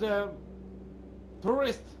kill the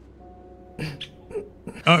tourist?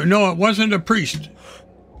 No, it wasn't a priest.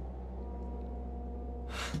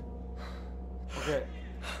 Okay,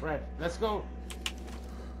 Red, let's go.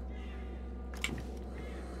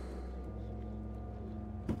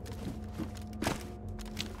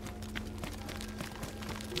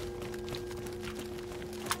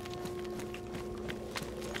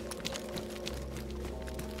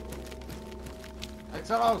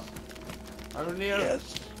 Exhaust! Are you near?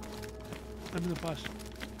 Yes. I'm in the bus.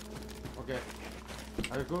 Okay.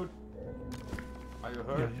 Are you good? Are you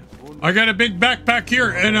hurt? Yeah. I got a big backpack here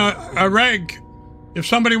and a rag. If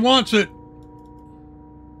somebody wants it,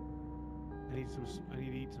 I need to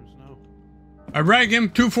eat some snow. I rag him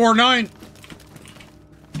 249.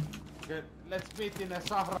 Okay, let's meet in a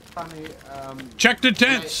Sahrani. Check the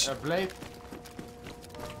tents. Blade.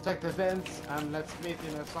 Check the tents and let's meet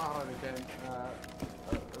in a Sahrani tent.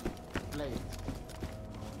 Blade.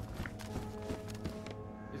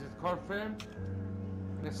 Is it confirmed?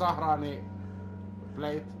 In a Sahrani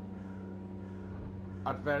blade.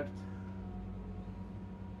 Advert.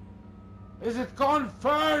 Is it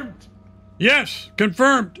confirmed? Yes,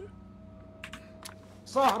 confirmed.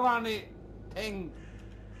 Sahrani thing.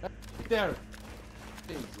 There.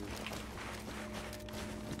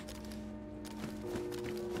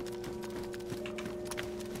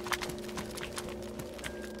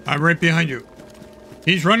 I'm right behind you.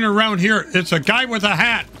 He's running around here. It's a guy with a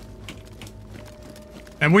hat.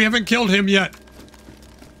 And we haven't killed him yet.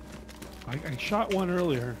 I shot one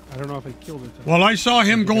earlier. I don't know if I killed it. Well, I saw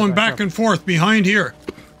him going back and forth behind here.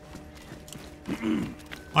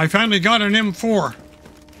 I finally got an M4.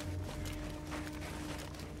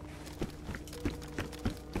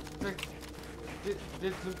 Did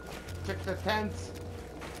you check the tents?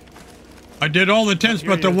 I did all the tents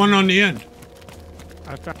but the one on the end.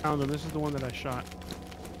 I found him. This is the one that I shot.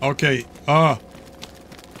 Okay. Oh,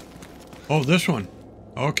 this one.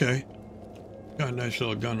 Okay. Got a nice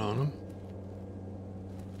little gun on him.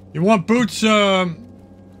 You want boots?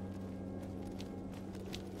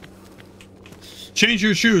 Change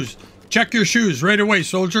your shoes. Check your shoes right away,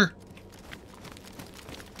 soldier.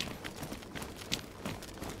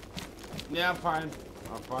 Yeah, I'm fine.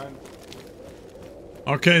 I'm fine.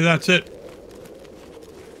 Okay, that's it.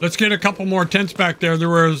 Let's get a couple more tents back there. There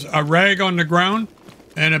was a rag on the ground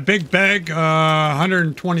and a big bag,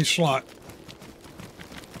 120 slot.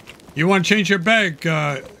 You want to change your bag,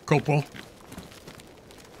 Copo?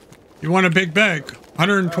 You want a big bag,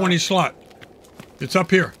 120 slot. It's up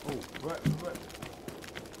here. Oh, what?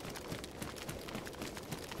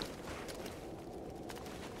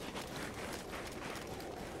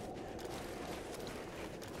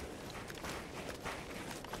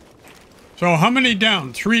 So how many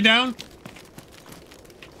down? 3 down?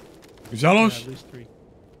 Zelos? Yeah, at least 3.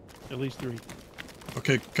 At least 3.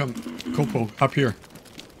 Okay, come, Copo, up here.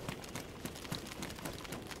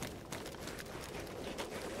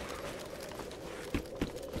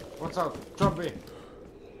 What's up? Zombie.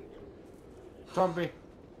 Zombie.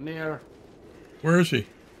 Near. Where is he?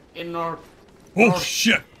 In north. Oh, North.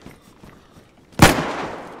 shit.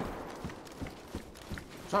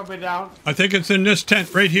 Zombie down. I think it's in this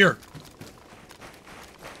tent right here.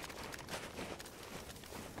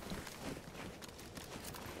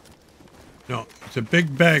 No, it's a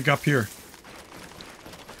big bag up here.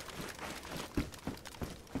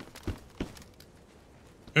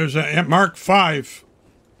 There's a Mark 5.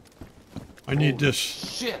 I need this.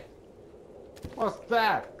 Shit. What's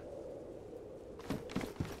that?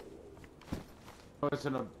 Oh, it's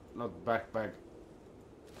in a not backpack.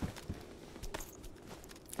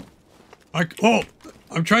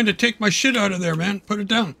 I'm trying to take my shit out of there, man. Put it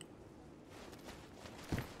down.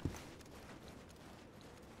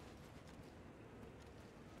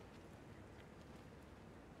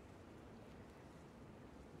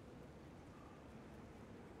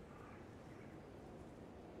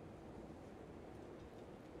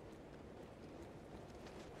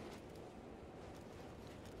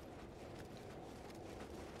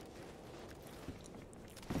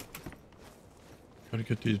 Gotta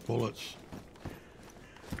get these bullets.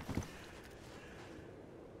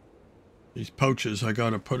 These pouches, I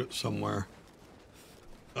gotta put it somewhere.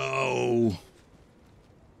 Oh.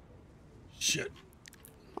 Shit.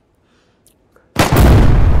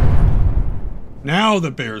 Now the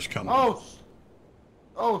bear's coming.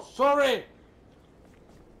 Oh, sorry.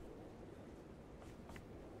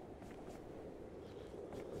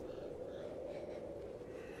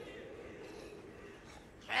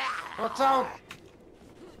 Watch out.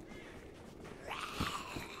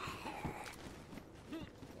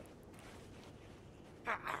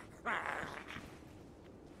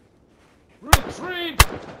 Retreat!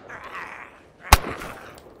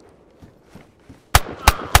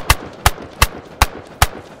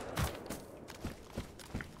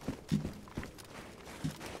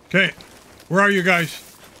 Okay, where are you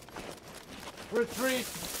guys? Retreat!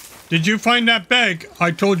 Did you find that bag I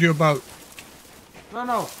told you about?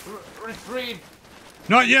 No, retreat!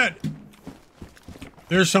 Not yet.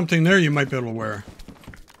 There's something there you might be able to wear.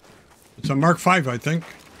 It's a Mark 5, I think.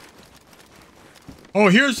 Oh,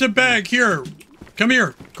 here's the bag. Here. Come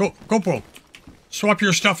here, Copo. Swap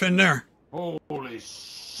your stuff in there. Holy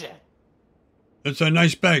shit. It's a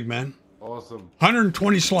nice bag, man. Awesome.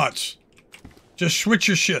 120 slots. Just switch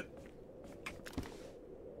your shit.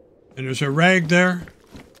 And there's a rag there.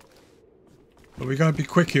 But we gotta be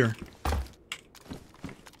quick here.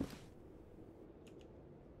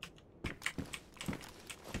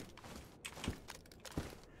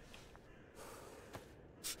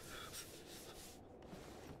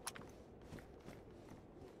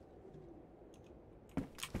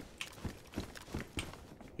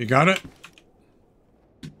 You got it?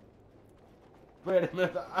 Wait a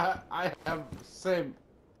minute, I have the same.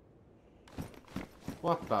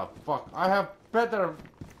 What the fuck? I have better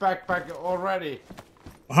backpack already.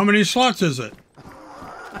 How many slots is it?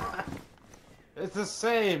 It's the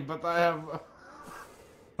same, but I have.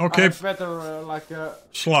 Okay. Better like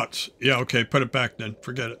slots. Yeah, okay. Put it back then.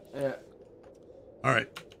 Forget it. yeah. All right.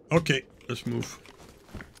 Okay. Let's move.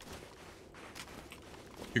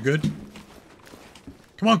 You good?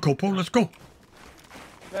 Come on, Copo. Let's go.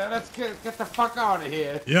 Yeah, let's get the fuck out of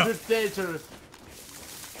here. Yeah. It's dangerous.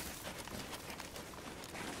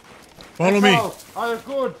 Follow me. Are you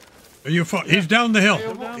good? Are you? He's down the hill.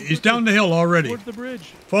 He's down the hill already. Towards the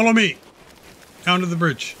bridge. Follow me. Down to the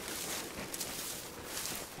bridge.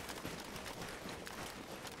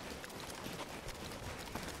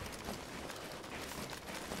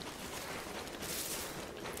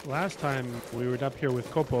 Last time we were up here with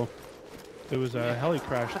Copo, there was a heli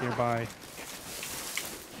crash nearby.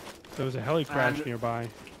 There was a heli crash nearby.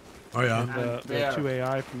 Oh yeah. And the 2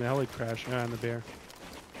 AI from the heli crash, and the bear.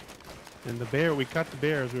 And the bear, we caught the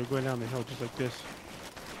bear as we were going down the hill, just like this.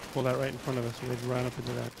 Pulled out right in front of us, and they'd run up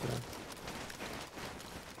into that.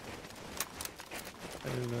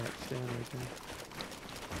 Into that stand right there.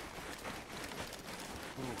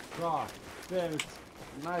 Oh God, damn, it's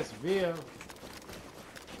a nice view.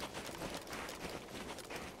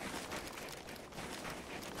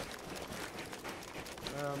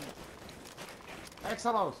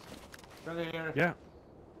 Exhalos, can you hear? Yeah.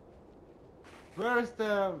 Where is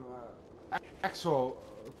the actual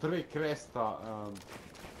tree cresta,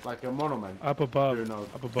 like a monument? Up above. You know?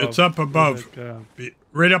 Up above. It's up above. Like,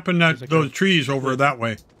 right up in that like those trees over that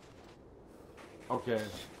way. Okay.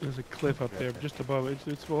 there's a cliff up there, just above.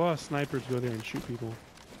 It's a lot of snipers go there and shoot people.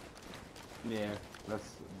 Yeah, let's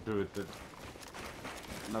do it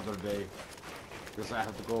another day. Because I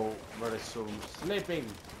have to go very soon. Sleeping.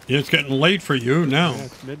 Yeah, it's getting late for you now. Yeah,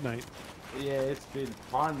 it's midnight. Yeah, it's been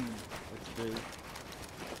fun. It's been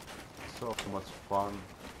so much fun.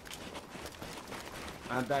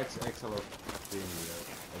 And that's excellent being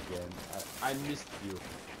here again. I missed you.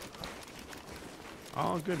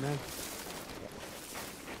 Oh, good, man.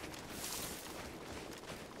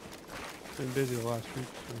 Been busy the last week,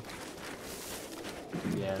 so.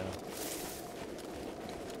 Yeah.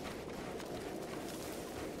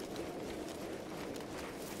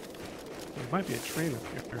 There might be a train up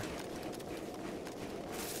here.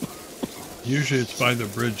 Usually it's by the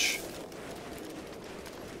bridge.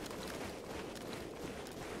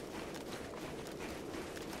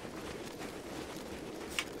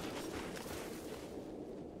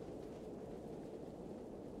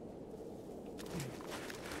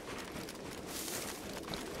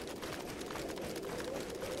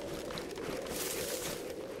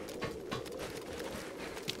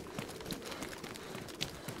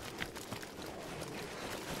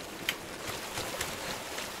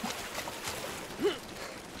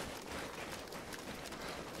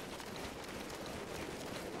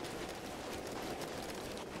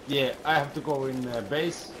 Yeah, I have to go in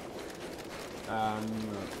base.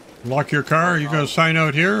 Lock your car? Are you going to sign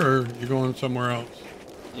out here or you going somewhere else?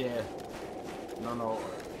 Yeah. No.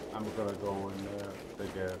 I'm gonna go and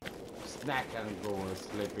take a snack and go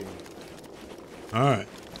sleeping. Alright.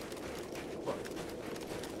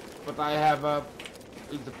 But I have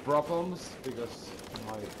little problems because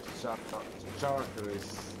my charger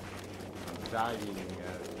is dying.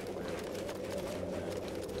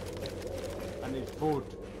 I need food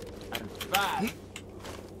and fast.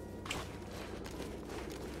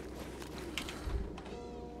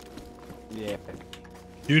 Yeah.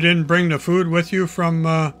 You didn't bring the food with you from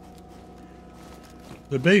the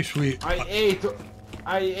base? I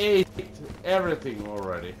ate everything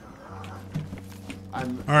already.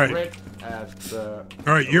 I'm all right. red at all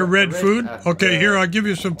right, you're red food? Okay, here, I'll give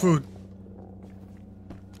you some food.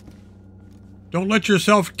 Don't let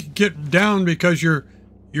yourself get down because your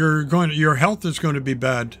health is going to be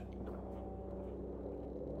bad.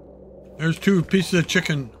 There's 2 pieces of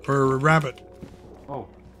chicken for a rabbit. Oh.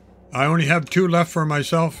 I only have 2 left for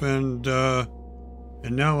myself, and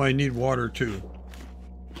now I need water too.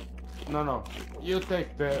 No. You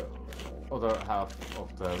take the other half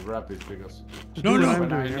of the rabbit because. Just No, do no. what I'm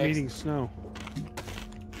doing. I'm eating snow.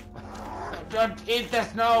 Don't eat the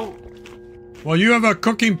snow. Well, you have a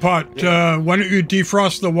cooking pot. Why don't you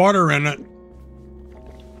defrost the water in it?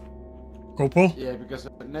 Copel? Yeah, because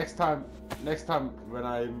next time when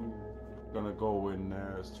I'm gonna go in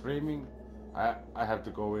streaming, I have to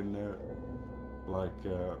go in like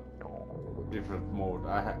different mode.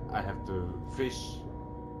 I have to fish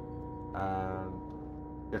and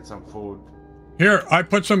get some food. Here, I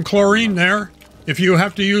put some chlorine there. If you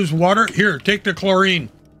have to use water, here, take the chlorine.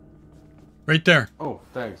 Right there. Oh,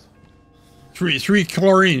 thanks. 3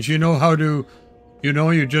 chlorines. You know how to,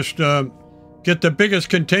 you just get the biggest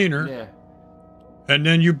container. Yeah. And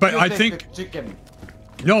then but I think chicken.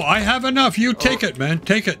 No, I have enough. You take it, man.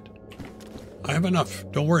 Take it. I have enough.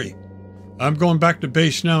 Don't worry. I'm going back to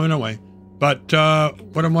base now anyway. But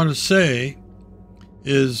what I want to say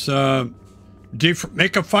is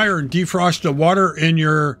make a fire and defrost the water in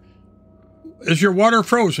your... Is your water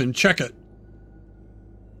frozen? Check it.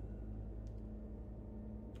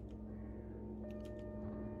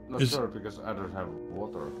 Not sure, because I don't have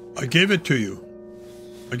water. I gave it to you.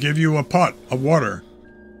 I gave you a pot of water.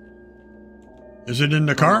 Is it in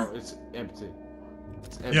the car? No, it's empty.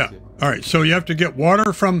 It's empty. Yeah. All right. So you have to get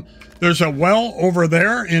water from... There's a well over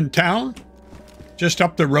there in town, just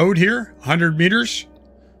up the road here, 100 meters.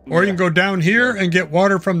 Or you can go down here and get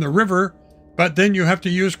water from the river, but then you have to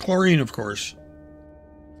use chlorine, of course.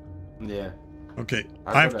 Yeah. Okay.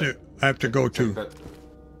 I have to go too.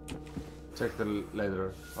 Check that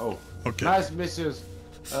later. Oh. Okay. Nice missions.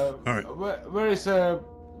 All right. Where is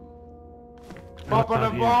Papa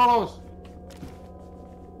the Balls?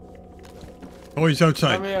 Oh, he's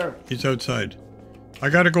outside. Come here. He's outside. I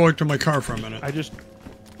got to go into my car for a minute. I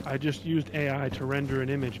just used AI to render an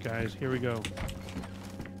image, guys. Here we go.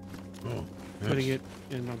 Oh, Putting it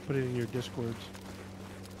in. I'll put it in your Discords.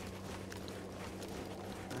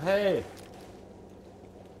 Hey.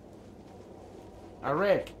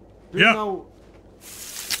 Rick. Do Yeah. you know?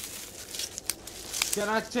 Can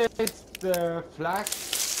I change the flag?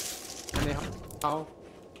 Anyhow.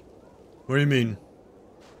 What do you mean?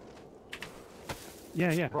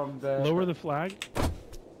 Yeah. From the Lower the flag,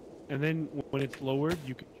 and then when it's lowered,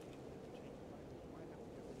 you can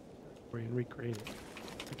and recreate it.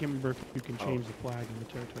 I can't remember if you can change the flag in the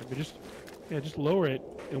territory, but just lower it,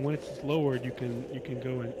 and when it's lowered, you can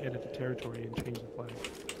go and edit the territory and change the flag.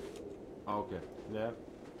 Okay. Yeah.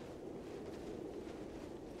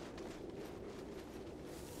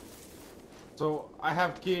 So I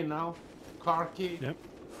have key now. Car key. Yep.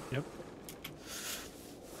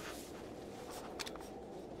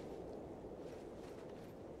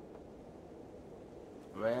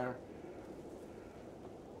 Where?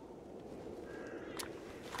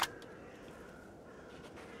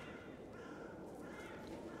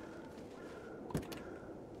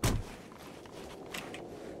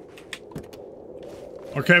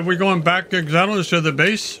 Okay, we going back, Exhilarating, to the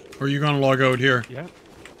base? Or are you going to log out here? Yeah.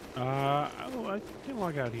 I can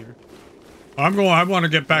log out here. I want to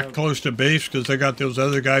get back close to base because I got those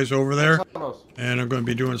other guys over there. And I'm going to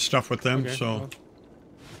be doing stuff with them, Okay, so...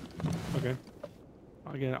 Okay.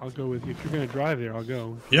 I'll go with you. If you're going to drive there, I'll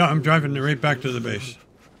go. Yeah, I'm driving right back to the base.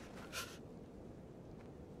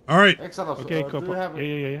 All right. Okay, cool. Do you have,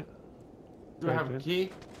 Yeah. Do you have a key?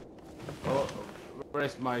 Oh,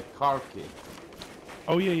 where's my car key?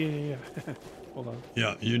 Oh, yeah. Hold on.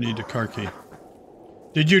 Yeah, you need a car key.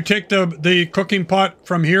 Did you take the cooking pot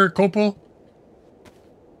from here, Copel?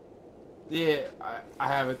 Yeah, I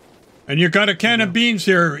have it. And you got a can of beans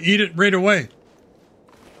here. Eat it right away.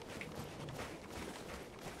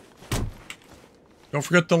 Don't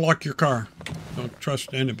forget to lock your car. Don't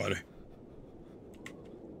trust anybody.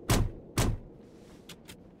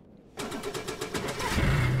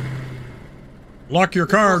 Lock your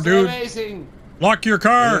car, dude. Amazing. Lock your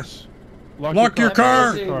car. Yes. Lock your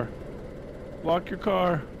car. Lock your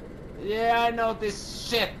car. Yeah, I know this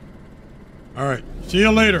shit. All right. See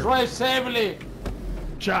you later. Drive safely.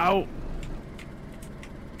 Ciao.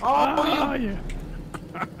 Oh, yeah.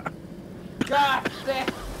 God damn.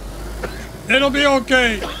 It'll be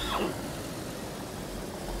okay.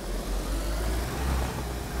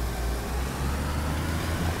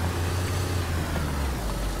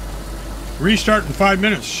 Restart in 5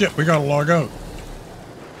 minutes. Shit, we gotta log out.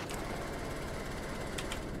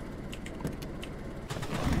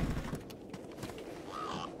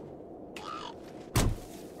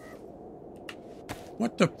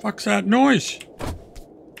 What the fuck's that noise?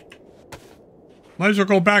 Might as well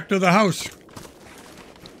go back to the house.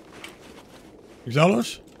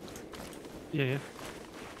 Zealous? Yeah.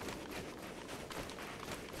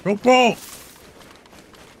 Go, Paul!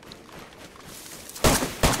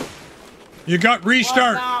 You got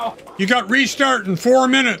restart. You got restart in 4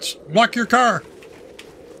 minutes. Lock your car.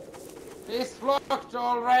 It's locked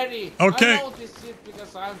already. Okay. I know this shit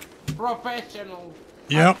because I'm professional.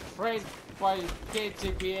 Yep. I'm trained by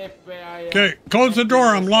KGB, FBI. Okay, close the door.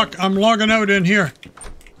 I'm logging out in here.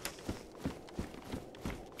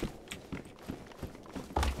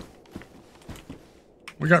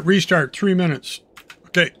 We got restart, 3 minutes.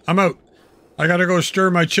 Okay, I'm out. I gotta go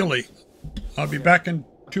stir my chili. I'll be back in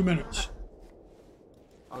 2 minutes.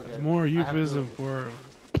 Okay. More euphemism for...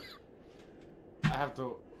 I have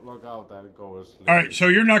to log out and go sleep. All right, so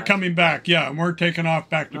you're not coming back. Yeah, and we're taking off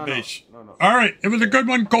back to base. No. All right, it was a good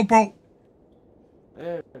one, Copo.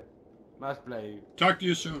 Nice play. Talk to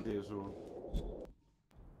you soon. See you soon.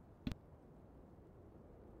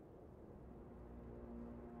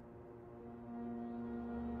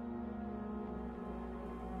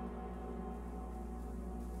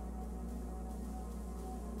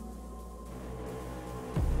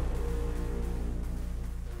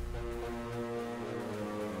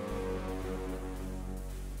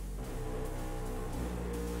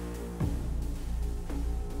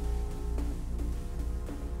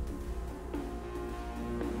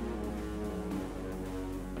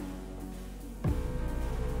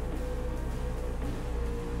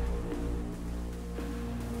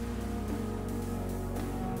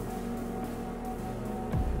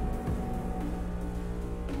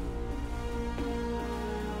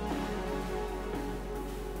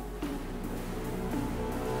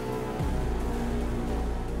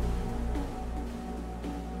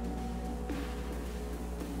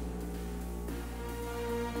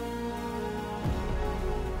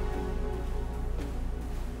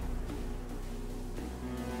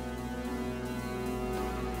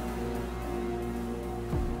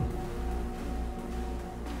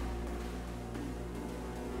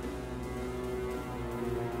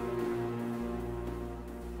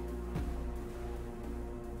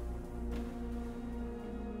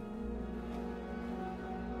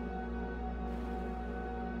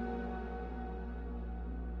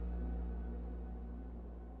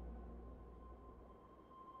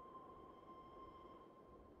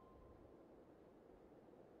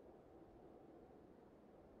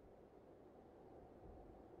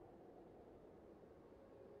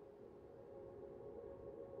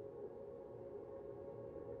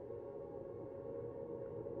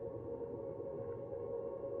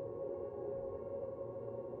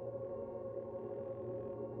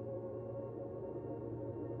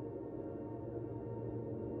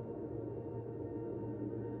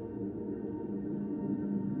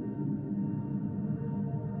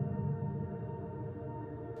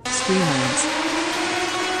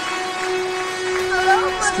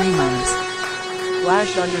 Streamers.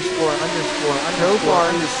 Flash underscore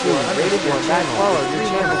rated your back followed your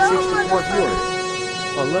channel 64 viewers.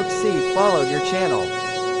 A look see followed your channel.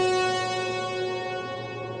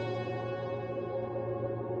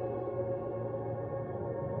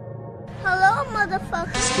 Hello,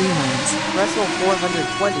 motherfucker. Streamers. Wrestle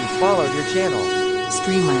 420 followed your channel.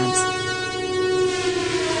 Streamers.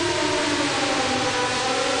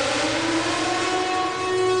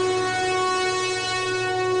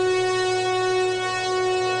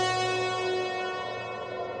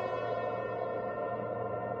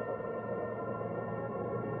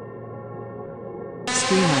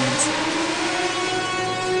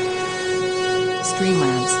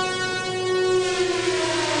 Streamers.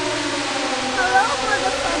 Hello,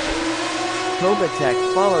 motherfucker.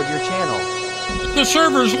 Kobatech followed your channel. The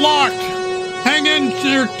server's locked. Hang in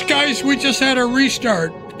there, guys. We just had a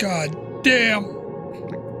restart. God damn.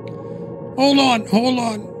 Hold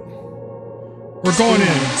on. We're going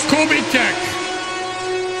in. Kobe Tech.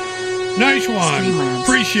 Nice one. Streamers.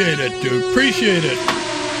 Appreciate it, dude. Appreciate it.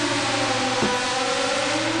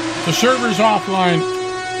 The server's offline.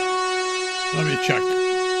 Let me check.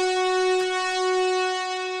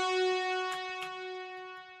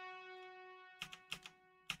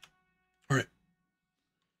 All right.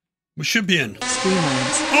 We should be in.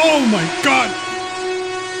 Streamers. Oh my God.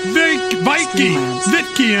 Vicky.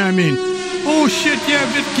 Vitki, I mean. Oh shit, yeah,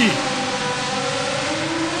 Vitki.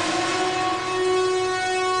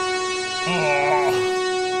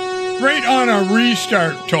 Oh. Right on a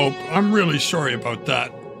restart, Taupe. I'm really sorry about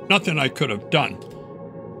that. Nothing I could have done.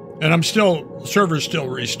 And server's still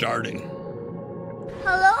restarting.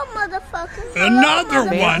 Hello, motherfucker. Another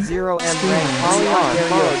one. Zero and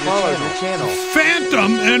followed your channel.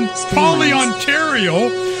 Phantom and Polly Ontario.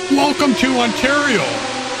 Welcome to Ontario.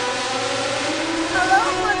 Hello,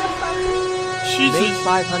 motherfucker. Mate Jesus.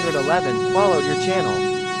 511 followed your channel.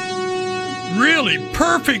 Really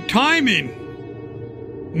perfect timing.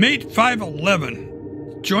 Mate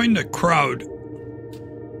 511. Join the crowd.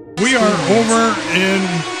 We are over in...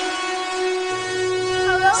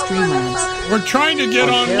 Hello, Streamers. motherfucker. We're trying to get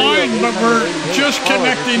Ontario online, but we're 888 just followed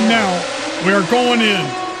your connecting channel. now. We are going in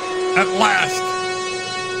at last.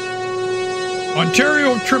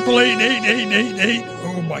 Ontario 888-8888.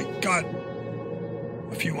 Oh my God.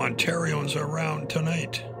 A few Ontarians around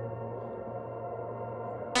tonight.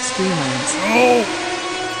 Streamers. Oh,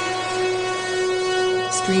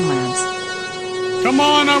 Streamers. come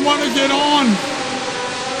on, I want to get on.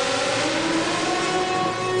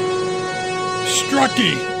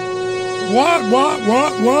 Strucky. What?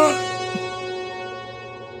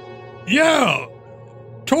 Yeah.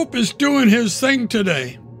 Tope is doing his thing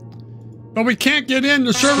today. But we can't get in.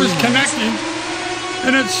 The server's connecting.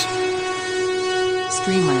 And it's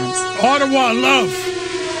Streamlabs. Ottawa, love.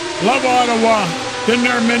 Love Ottawa. Been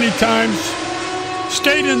there many times.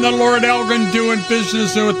 Stayed in the Lord Elgin doing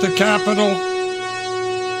business with the capital.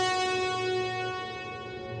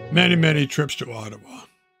 Many, many trips to Ottawa.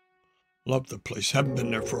 Love the place. Haven't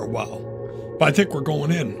been there for a while. But I think we're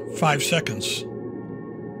going in. 5 seconds.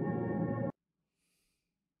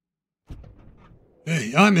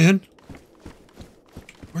 Hey, I'm in.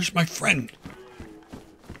 Where's my friend?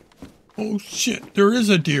 Oh shit, there is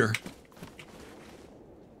a deer.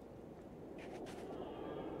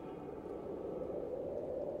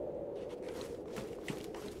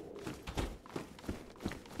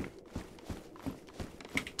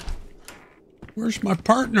 Where's my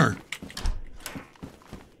partner?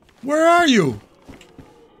 Where are you?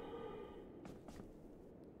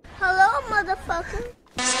 Hello, motherfucker.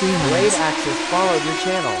 Blade Axis followed your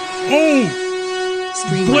channel. Oh!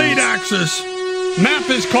 Blade Axis. Map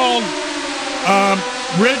is called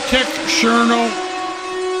Red-Tic Chernarus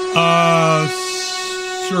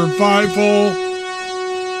Survival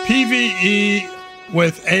PvE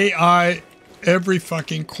with AI every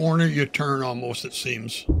fucking corner you turn almost, it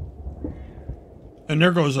seems. And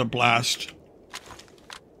there goes a blast.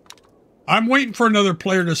 I'm waiting for another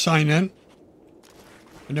player to sign in.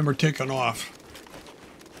 And then we're taking off.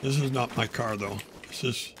 This is not my car though. This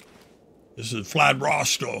is Vlad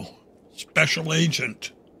Rosto, special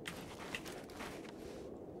agent.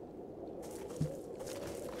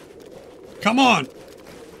 Come on.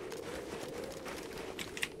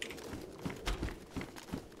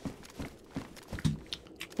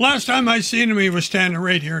 Last time I seen him, he was standing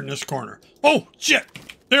right here in this corner. Oh, shit.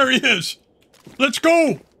 There he is. Let's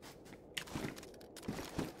go.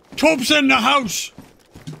 Tope's in the house.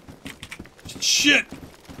 Shit.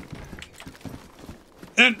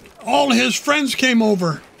 And all his friends came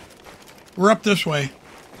over. We're up this way.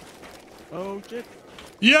 Oh, shit.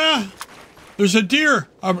 Yeah. There's a deer.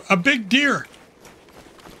 A big deer.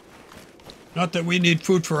 Not that we need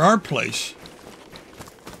food for our place.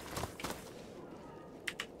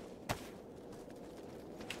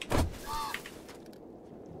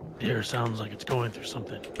 Deer sounds like it's going through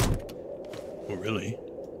something. Oh, really?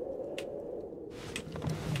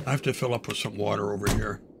 I have to fill up with some water over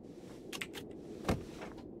here.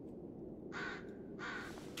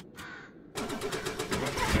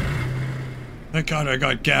 Thank God I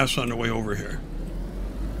got gas on the way over here.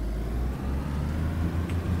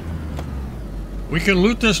 We can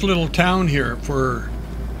loot this little town here for...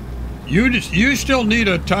 You still need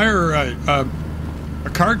a tire, a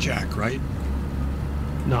car jack, right?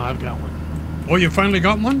 No, I've got one. Oh, you finally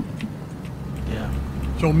got one? Yeah.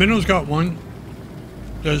 So Minnow's got one.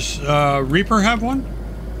 Does Reaper have one?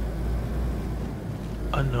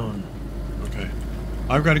 Unknown. Okay.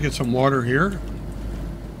 I've got to get some water here.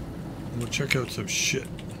 We'll check out some shit.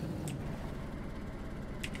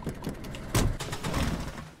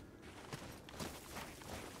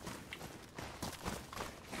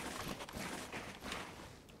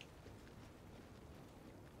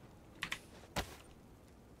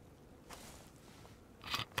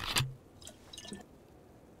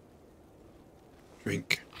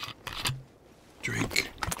 Drink.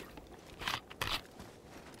 Drink.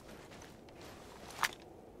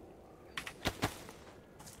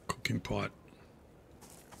 Cooking pot.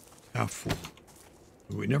 Half full.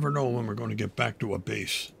 We never know when we're going to get back to a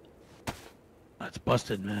base. That's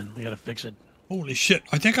busted, man. We gotta fix it. Holy shit.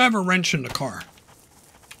 I think I have a wrench in the car.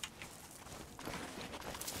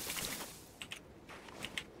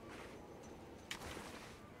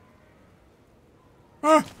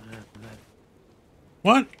 Ah!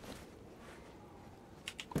 What?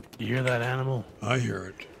 You hear that animal? I hear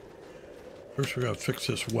it. First we gotta fix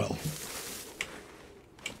this well.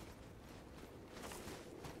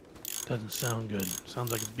 Doesn't sound good.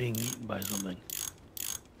 Sounds like it's being eaten by something.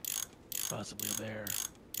 Possibly a bear.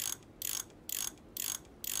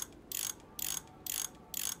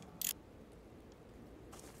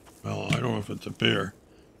 Well, I don't know if it's a bear.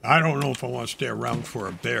 I don't know if I want to stay around for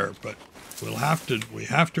a bear, but we'll have to. We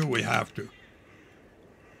have to.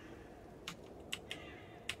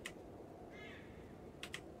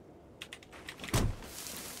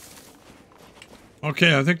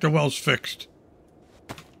 Okay, I think the well's fixed.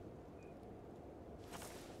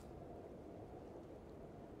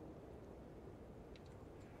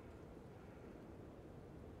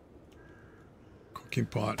 Cooking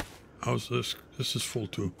pot. How's this? This is full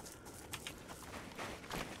too.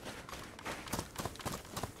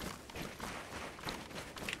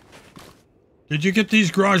 Did you get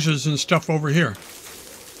these garages and stuff over here?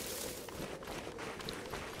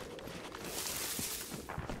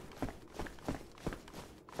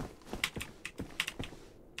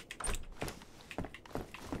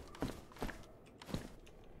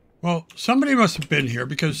 Well, somebody must have been here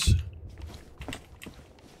because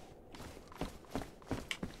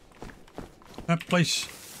that place.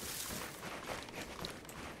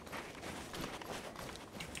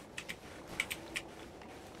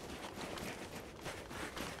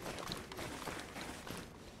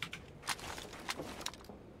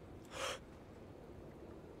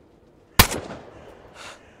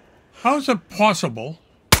 How is it possible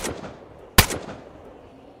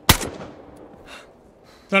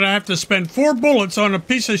that I have to spend 4 bullets on a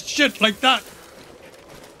piece of shit like that?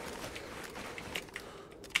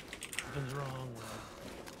 Something's wrong.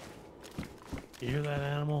 You hear that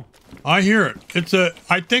animal? I hear it.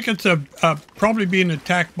 I think it's probably being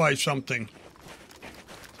attacked by something.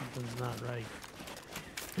 Something's not right.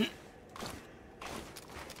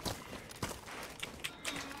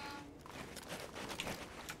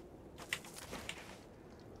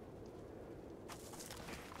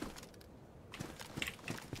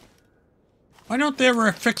 Why don't they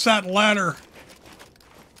ever fix that ladder?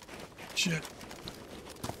 Shit.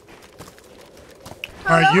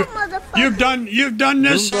 All right, you've done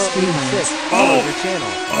this. Boombo86, follow your channel.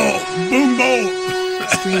 Oh, Boombo.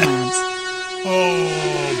 Streamlabs. Oh,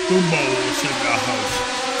 Boombo is in the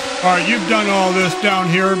house. All right, you've done all this down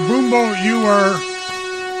here. Boombo, you are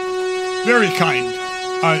very kind.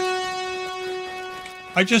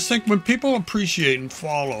 I just think when people appreciate and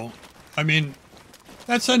follow, I mean,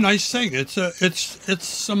 that's a nice thing. It's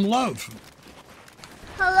some love.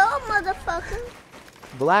 Hello, motherfucker.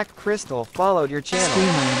 Black Crystal followed your channel.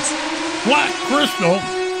 Streamlabs. Black Crystal.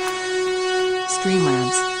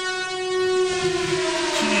 Streamlabs.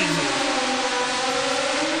 Jesus.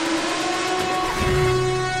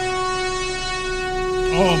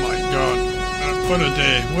 Oh my God. What a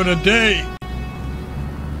day. What a day.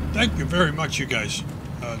 Thank you very much, you guys.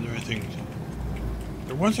 Everything.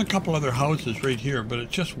 There was a couple other houses right here, but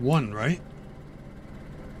it's just one, right?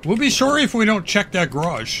 We'll be sorry if we don't check that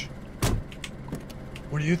garage.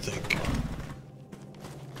 What do you think?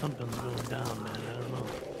 Something's going down, man. I don't know.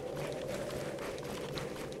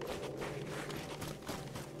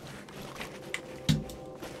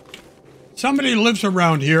 Somebody lives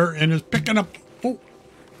around here and is picking up... Oh.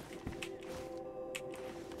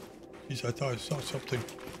 Jeez, I thought I saw something.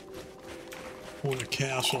 Oh, the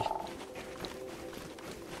castle.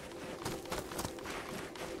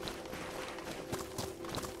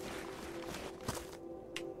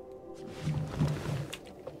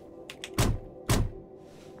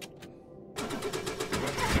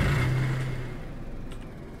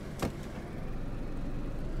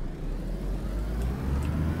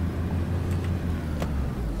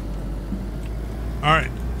 All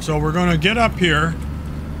right, so we're going to get up here.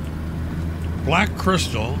 Black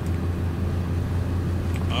Crystal.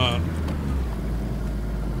 I'm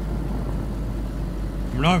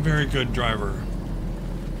not a very good driver.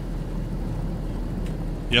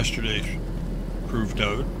 Yesterday proved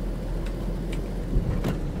out.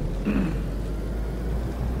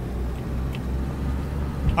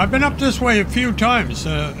 I've been up this way a few times,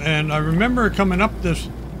 and I remember coming up this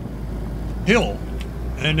hill.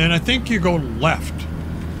 And then I think you go left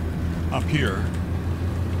up here.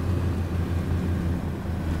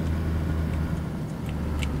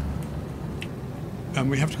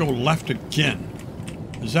 And we have to go left again.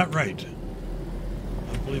 Is that right?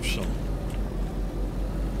 I believe so.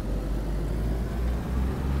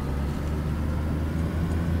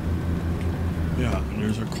 Yeah, and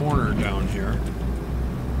there's a corner down here.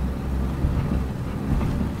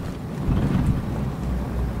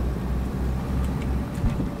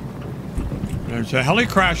 There's a heli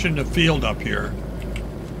crash in the field up here.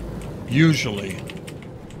 Usually.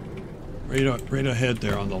 Right ahead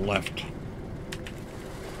there on the left.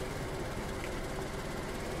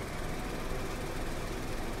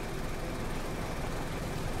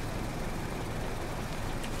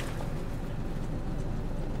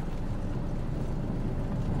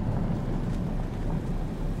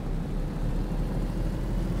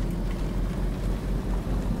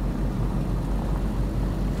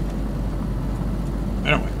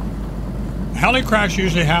 Heli crash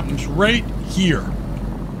usually happens right here.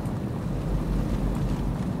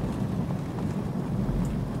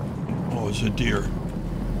 Oh, it's a deer.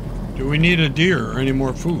 Do we need a deer or any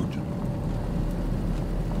more food?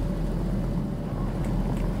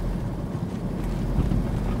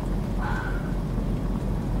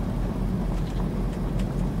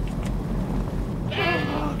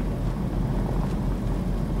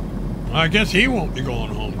 I guess he won't be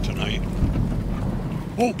going home tonight.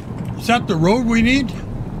 Oh. Is that the road we need?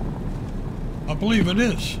 I believe it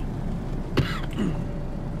is. I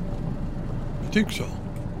think so.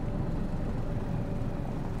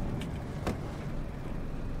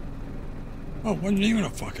 Oh, it wasn't even a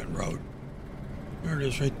fucking road. There it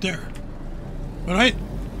is right there. But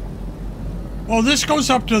well, this goes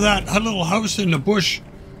up to that little house in the bush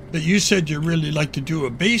that you said you really like to do a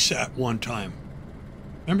base at one time.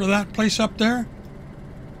 Remember that place up there?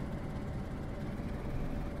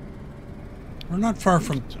 We're not far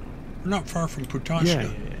from Putashka.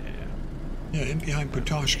 Yeah. Yeah, in behind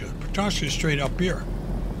Putashka. Putashka is straight up here.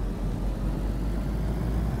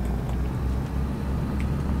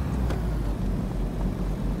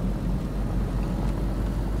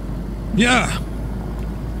 Yeah.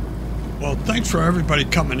 Well, thanks for everybody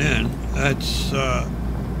coming in. That's,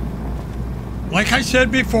 like I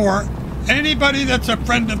said before, anybody that's a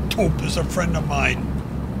friend of Taupe is a friend of mine.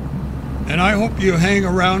 And I hope you hang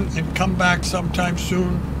around and come back sometime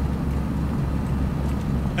soon.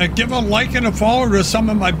 And give a like and a follow to some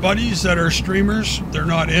of my buddies that are streamers. They're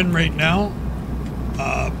not in right now.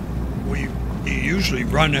 We usually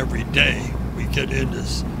run every day. We get into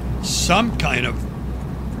some kind of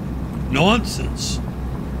nonsense.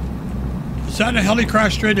 Is that a heli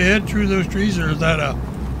crash straight ahead through those trees, or is that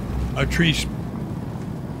a tree?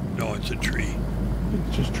 No, it's a tree.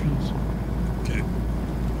 It's just trees. Okay.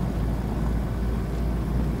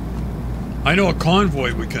 I know a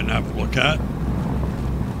convoy we can have a look at.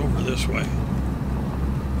 Over this way.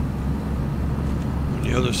 On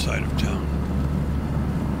the other side of town.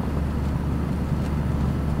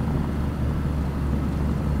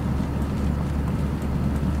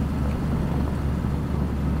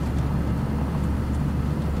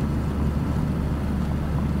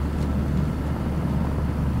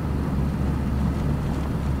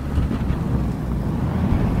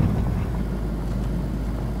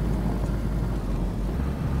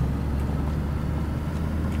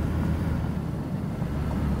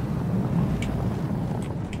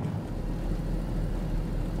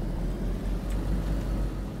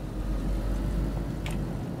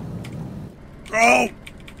 Oh!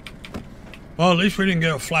 Well, at least we didn't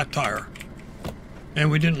get a flat tire. And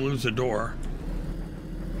we didn't lose the door.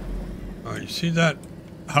 Alright, you see that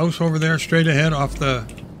house over there straight ahead off the...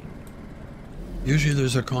 Usually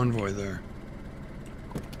there's a convoy there.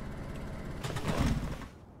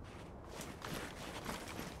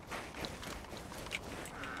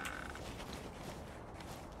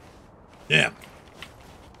 Yeah.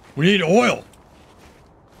 We need oil.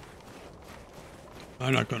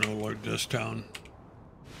 I'm not going to load this down.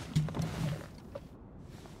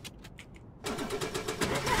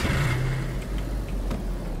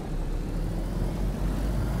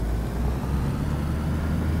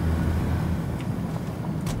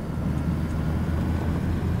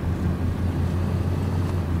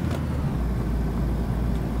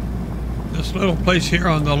 This little place here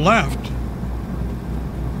on the left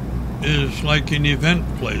is like an event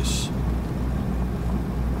place.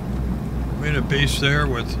 Made a base there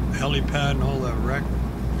with helipad and all that wreck,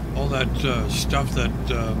 all that stuff that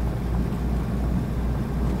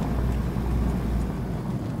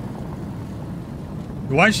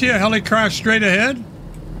do I see a heli crash straight ahead?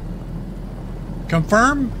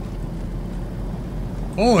 Confirm?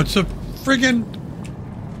 Oh, it's a friggin'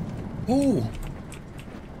 oh,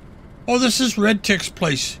 this is Red-Tic's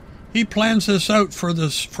place. He plans this out for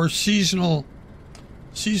seasonal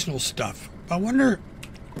stuff. I wonder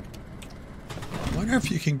if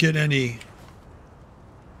you can get any...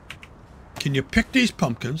 Can you pick these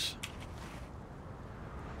pumpkins?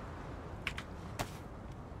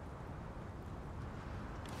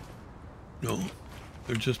 No,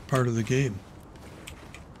 they're just part of the game.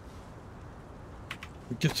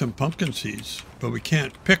 We get some pumpkin seeds, but we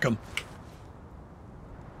can't pick them.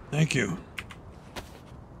 Thank you.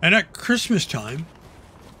 And at Christmas time,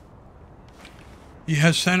 he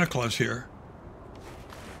has Santa Claus here.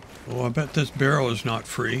 Oh, I bet this barrel is not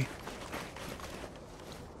free.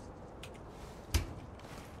 It's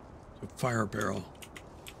a fire barrel.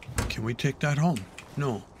 Can we take that home?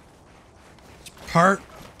 No. It's part.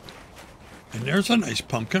 And there's a nice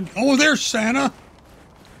pumpkin. Oh, there's Santa.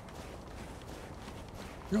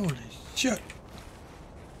 Holy shit.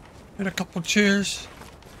 And a couple chairs.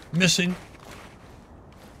 Missing.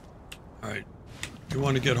 Alright. You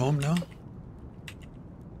want to get home now?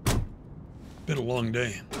 Been a long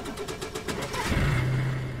day.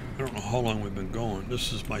 I don't know how long we've been going.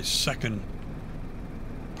 This is my second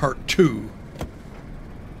part 2.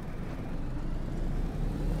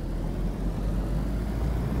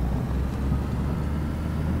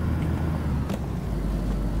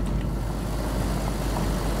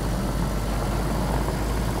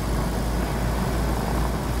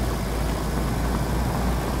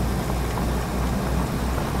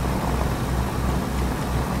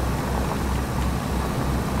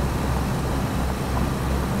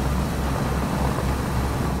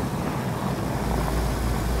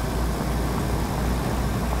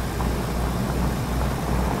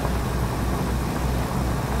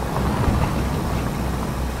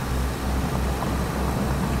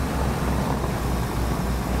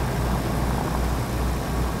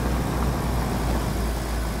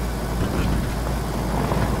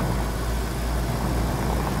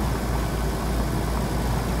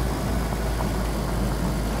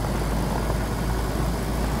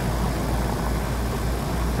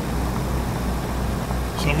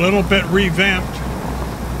 a little bit revamped.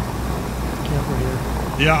 Careful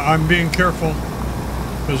here. Yeah, I'm being careful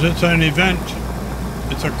because it's an event.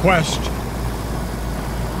 It's a quest.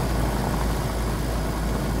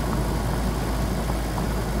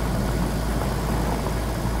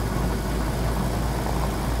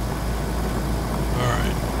 All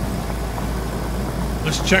right.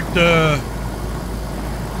 Let's check the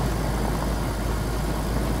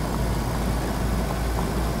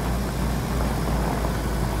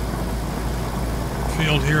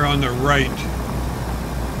field here on the right.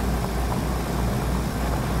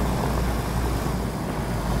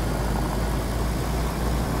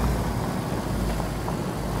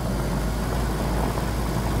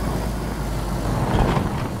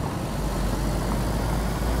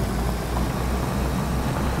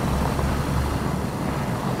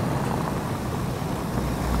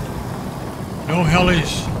 No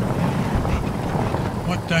helis.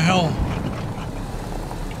 What the hell?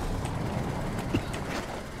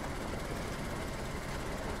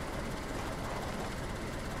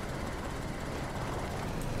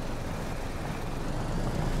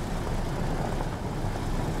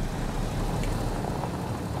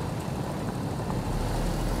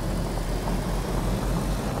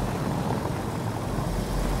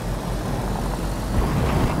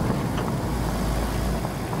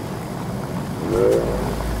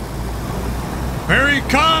 Here he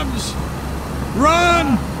comes!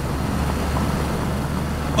 Run!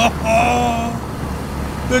 Oh,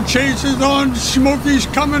 the chase is on. Smokey's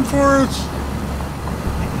coming for us.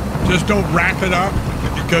 Just don't rack it up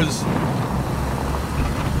because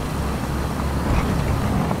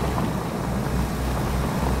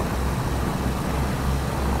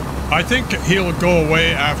I think he'll go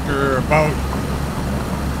away after about,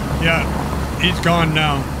 yeah, he's gone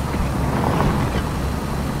now.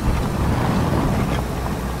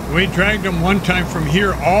 We dragged him one time from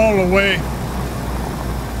here all the way,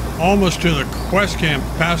 almost to the quest camp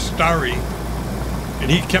past Starry,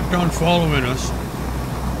 and he kept on following us.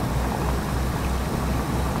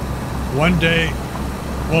 One day,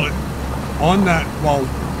 well, on that, well,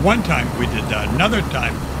 one time we did that. Another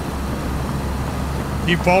time,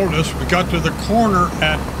 he followed us. We got to the corner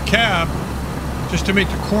at Cab, just to make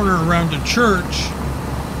the corner around the church,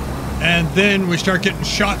 and then we start getting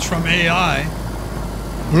shots from AI.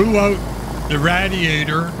 Blew out the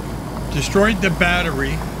radiator, destroyed the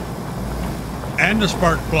battery and the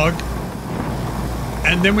spark plug,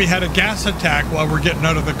 and then we had a gas attack while we're getting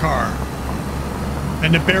out of the car.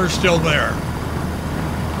 And the bear's still there.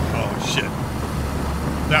 Oh shit.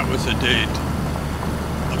 That was a date.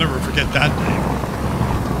 I'll never forget that day.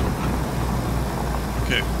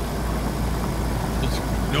 Okay.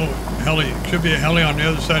 No heli. Should be a heli on the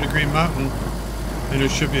other side of Green Mountain, and there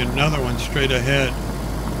should be another one straight ahead.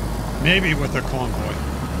 Maybe with a convoy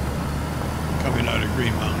coming out of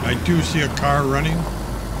Green Mountain. I do see a car running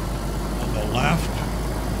on the left,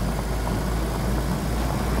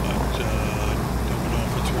 but don't know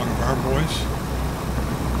if it's one of our boys.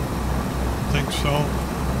 I think so.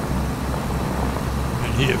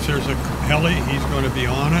 And if there's a heli, he's going to be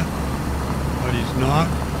on it, but he's not.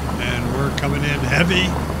 And we're coming in heavy.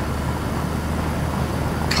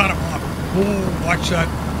 Cut him off. Oh, watch that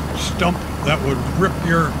stump. That would rip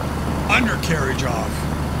your undercarriage off.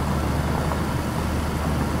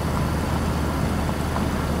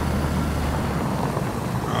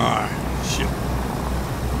 Ah, shit.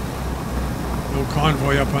 No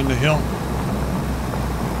convoy up on the hill.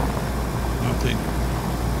 Nothing.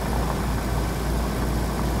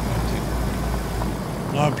 Nothing.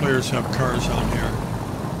 A lot of players have cars on here.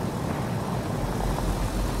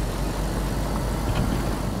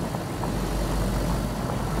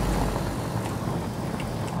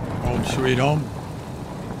 Sweet home.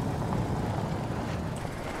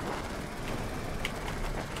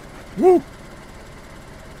 Woo!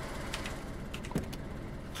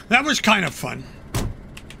 That was kind of fun.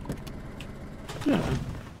 Yeah.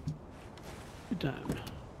 Good time.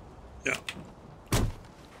 Yeah.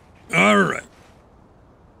 All right.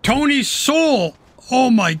 Tony Soul. Oh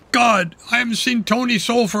my God. I haven't seen Tony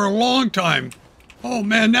Soul for a long time. Oh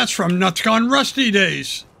man, that's from Nuts Gone Rusty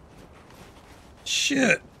days.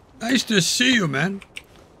 Shit. Nice to see you, man.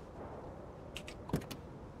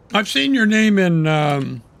 I've seen your name in,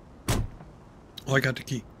 oh, I got the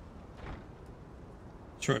key.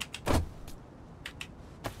 That's right.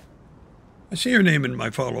 I see your name in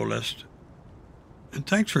my follow list. And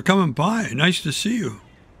thanks for coming by. Nice to see you.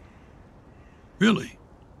 Really.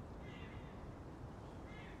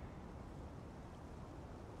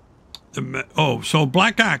 Oh, so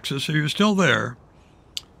Black Axis, so you're still there.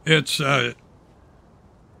 It's,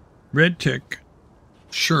 Red-Tic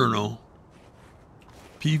Chernarus,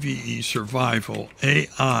 PvE survival,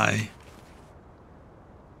 AI,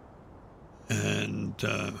 and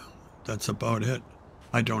that's about it.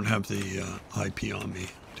 I don't have the IP on me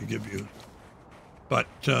to give you. But,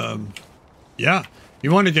 yeah,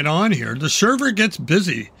 you want to get on here. The server gets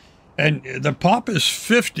busy, and the pop is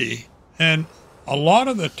 50, and a lot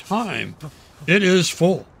of the time, it is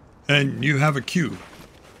full, and you have a queue.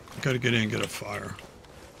 You got to get in and get a fire.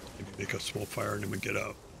 Maybe make a small fire, and then we get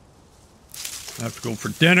out. I have to go for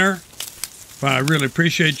dinner. But I really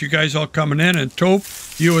appreciate you guys all coming in, and Taupe,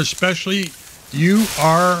 you especially, you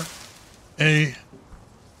are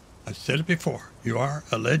I said it before, you are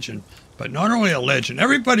a legend. But not only a legend,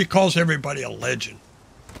 everybody calls everybody a legend.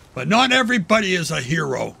 But not everybody is a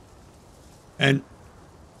hero. And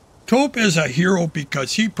Taupe is a hero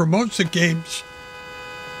because he promotes the games.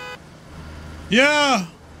 Yeah.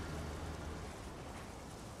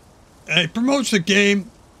 He promotes the game.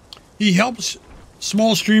 He helps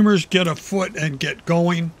small streamers get a foot and get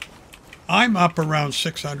going. I'm up around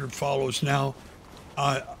 600 follows now.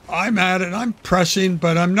 I'm at it. I'm pressing,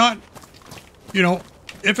 but I'm not, you know,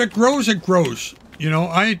 if it grows, it grows. You know,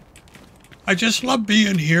 I just love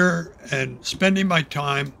being here and spending my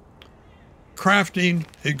time crafting,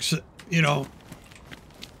 you know,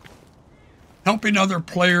 helping other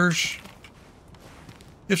players.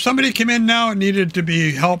 If somebody came in now and needed to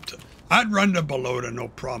be helped, I'd run to Belota, no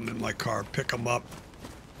problem, in my car, pick him up,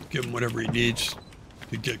 give him whatever he needs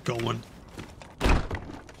to get going.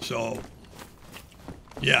 So,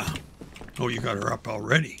 yeah. Oh, you got her up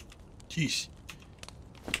already. Jeez.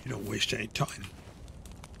 You don't waste any time.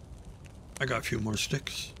 I got a few more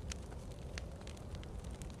sticks.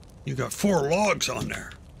 You got 4 logs on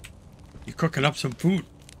there. You cooking up some food.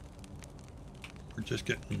 We're just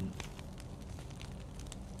getting...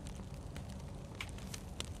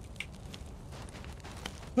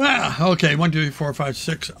 Ah, okay, 1, 2, 3, 4, 5,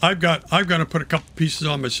 6. I've got to put a couple pieces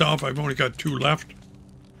on myself. I've only got 2 left.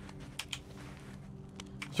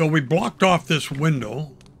 So we blocked off this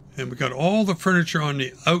window, and we got all the furniture on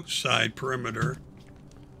the outside perimeter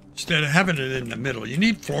instead of having it in the middle. You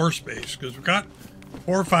need floor space because we've got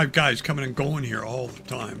 4 or 5 guys coming and going here all the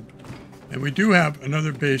time. And we do have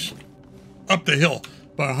another base up the hill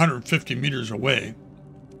about 150 meters away.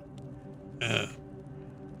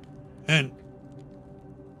 And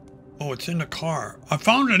oh, it's in the car. I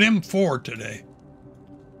found an M4 today.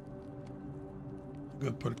 I'm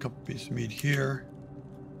going to put a couple pieces of meat here.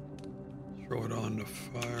 Throw it on the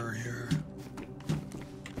fire here.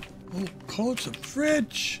 Oh, close the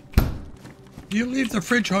fridge. Do you leave the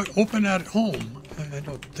fridge open at home? I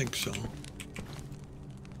don't think so.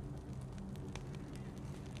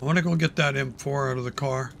 I want to go get that M4 out of the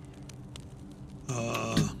car.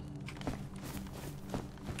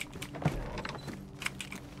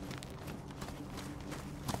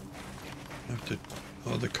 Have to.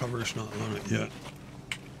 Oh, the cover's not on it yet.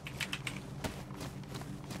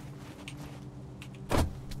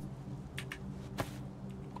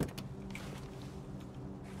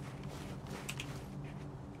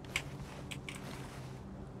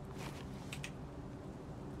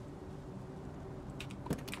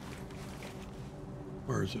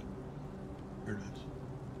 Where is it? There it is.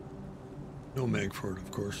 No mag for it,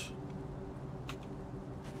 of course.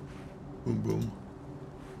 Boom, boom.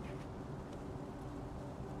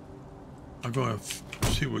 I'm going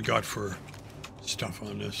to see what we got for stuff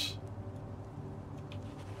on this.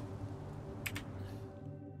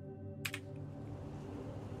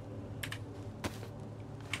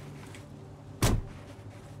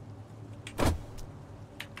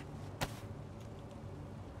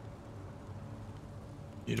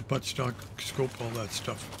 Need a buttstock, scope, all that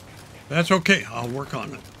stuff. That's okay. I'll work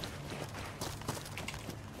on it.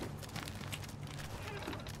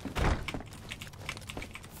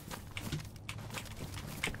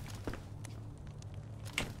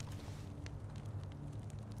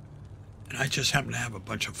 And I just happen to have a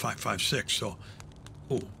bunch of 5.56, so...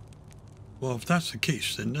 Oh. Well, if that's the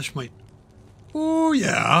case, then this might... Oh,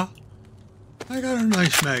 yeah. I got a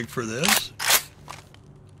nice mag for this.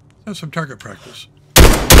 Have some target practice.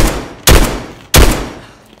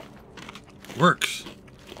 Works.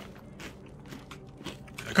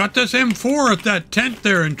 I got this M4 at that tent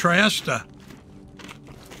there in Trieste.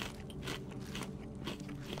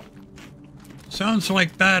 Sounds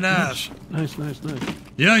like badass. Nice.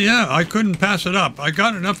 Yeah, I couldn't pass it up. I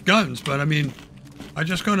got enough guns, but I mean, I'm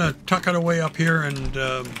just gonna tuck it away up here and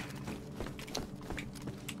I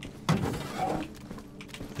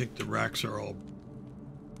think the racks are all...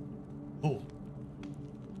 Oh.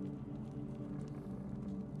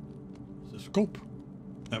 Scope.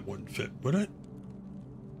 That wouldn't fit, would it?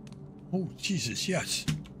 Oh, Jesus, yes.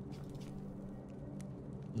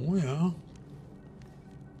 Oh, yeah.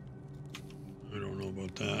 I don't know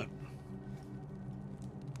about that.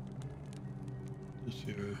 This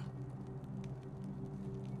here.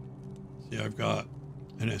 See, I've got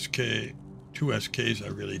an SK, 2 SKs I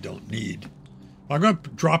really don't need. I'm going to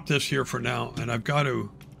drop this here for now, and I've got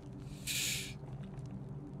to...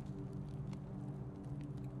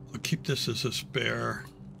 I'll keep this as a spare.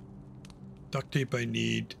 Duct tape I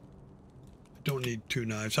need. I don't need 2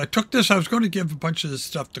 knives. I took this, I was going to give a bunch of this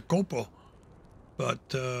stuff to Copo, but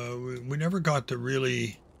we never got to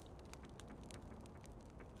really...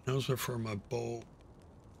 Those are for my bow.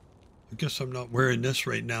 I guess I'm not wearing this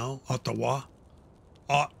right now. Ottawa.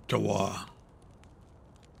 Ottawa.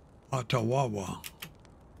 Ottawa.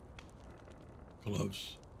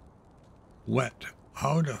 Gloves. Wet.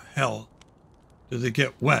 How the hell did they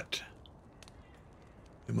get wet?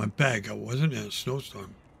 In my bag. I wasn't in a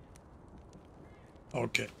snowstorm.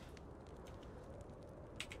 Okay.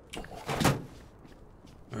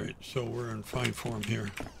 Alright, so we're in fine form here.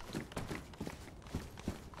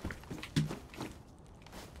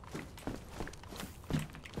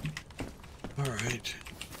 Alright.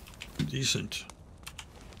 Decent.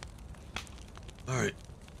 Alright.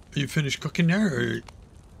 Are you finished cooking there, or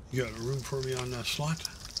you got a room for me on that slot?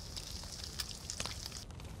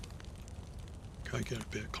 Can I get a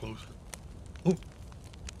bit closer? Oh!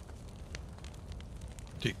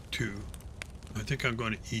 Take 2. I think I'm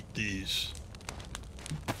going to eat these.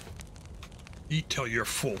 Eat till you're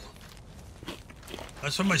full.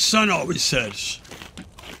 That's what my son always says.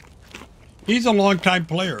 He's a long-time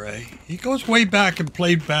player, eh? He goes way back and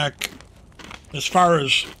played back as far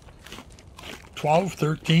as 12,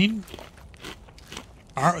 13.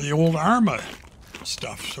 The old Arma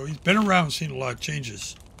stuff. So he's been around, seen a lot of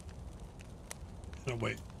changes. No,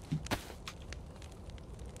 wait.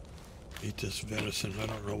 Eat this venison. I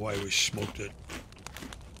don't know why we smoked it.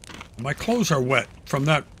 My clothes are wet from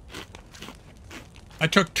that. I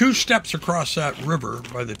took 2 steps across that river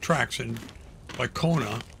by the tracks in by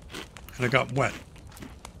Kona, and I got wet.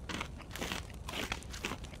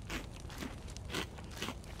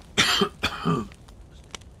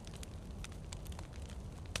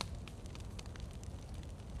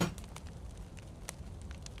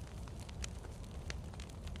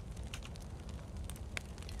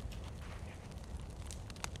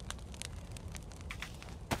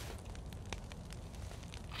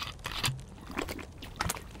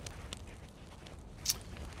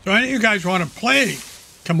 So any of you guys want to play,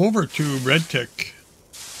 come over to Red-Tic,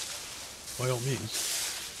 by all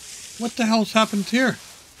means. What the hell's happened here?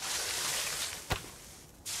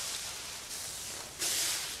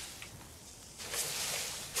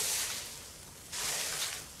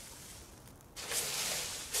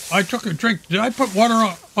 I took a drink. Did I put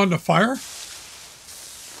water on the fire?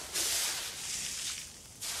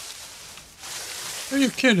 Are you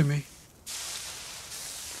kidding me?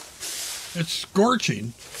 It's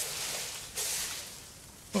scorching.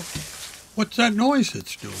 Oh, what's that noise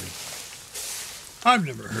it's doing? I've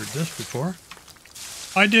never heard this before.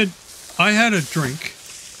 I had a drink.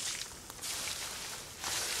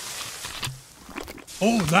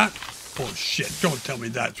 Oh shit, don't tell me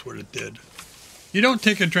that's what it did. You don't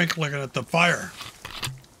take a drink looking at the fire.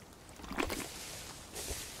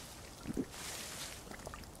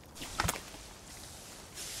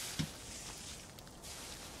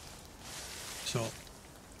 So,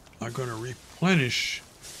 I'm going to replenish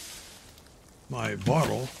my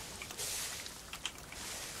bottle.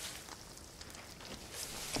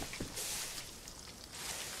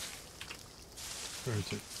 Where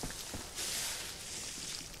is it?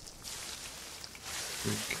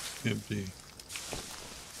 Drink, empty.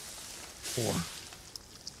 Pour.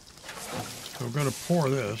 So I'm going to pour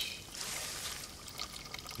this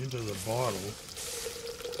into the bottle.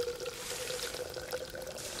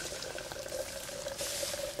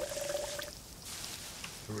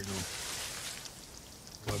 There we go.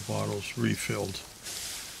 My bottle's refilled.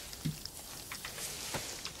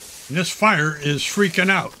 And this fire is freaking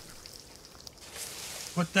out.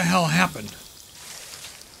 What the hell happened?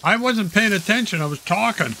 I wasn't paying attention. I was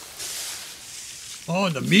talking. Oh,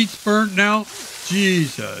 the meat's burnt now?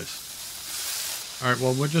 Jesus. All right,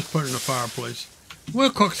 well, we'll just put it in the fireplace.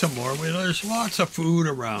 We'll cook some more. There's lots of food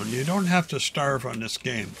around. You don't have to starve on this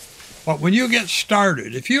game. But when you get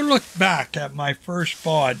started, if you look back at my first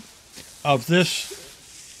VOD of this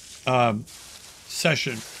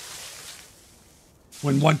session,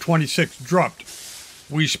 when 126 dropped,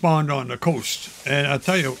 we spawned on the coast. And I'll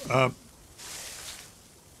tell you,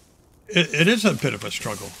 it is a bit of a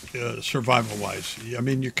struggle, survival-wise. I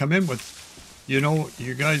mean, you come in with you know,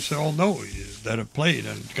 you guys all know that have played,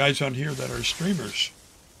 and guys on here that are streamers.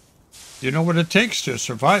 You know what it takes to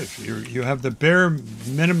survive. You have the bare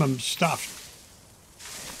minimum stuff.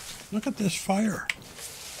 Look at this fire.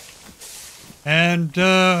 And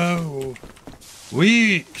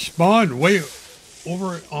we spawned way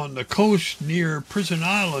over on the coast near Prison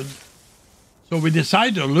Island. So we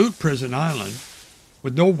decided to loot Prison Island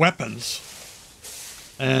with no weapons.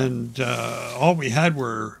 And all we had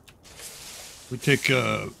were, we take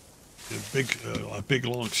a big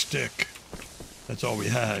long stick. That's all we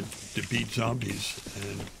had to beat zombies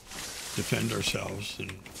and defend ourselves.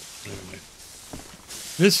 And anyway,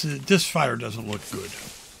 this fire doesn't look good.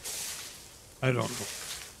 I don't know.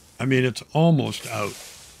 I mean, it's almost out.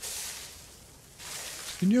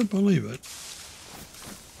 Can you believe it?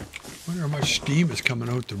 I wonder how much steam is coming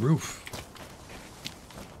out the roof.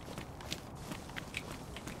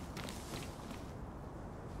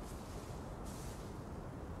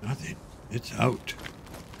 Nothing. It's out.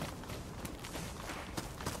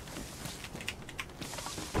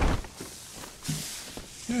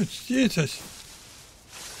 It's Jesus.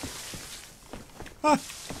 Ah.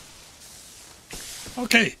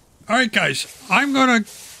 Okay. All right, guys. I'm going to...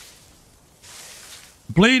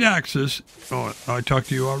 Blade axes. Oh, I talked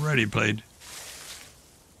to you already, Blade.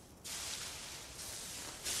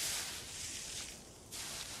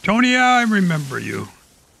 Tony, I remember you.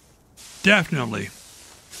 Definitely.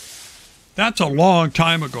 That's a long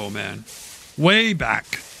time ago, man. Way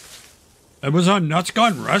back. It was on Nuts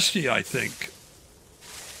Gone Rusty, I think.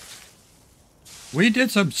 We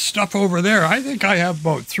did some stuff over there. I think I have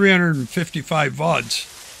about 355 VODs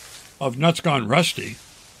of Nuts Gone Rusty.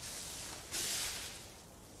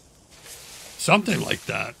 Something like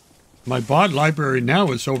that. My VOD library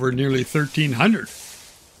now is over nearly 1,300.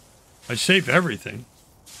 I save everything.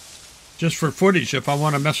 Just for footage if I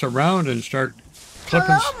want to mess around and start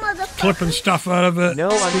clipping stuff out of it. No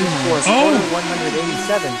 _ Oh!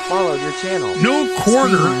 187 followed your channel. No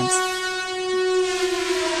quarter.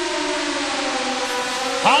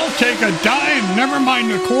 I'll take a dime, never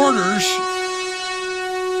mind the quarters.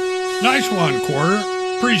 Nice one, quarter.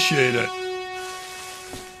 Appreciate it.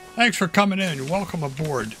 Thanks for coming in. Welcome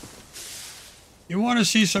aboard. You want to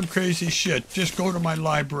see some crazy shit, just go to my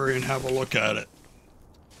library and have a look at it.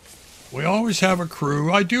 We always have a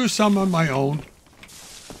crew. I do some on my own.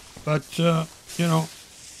 But, you know,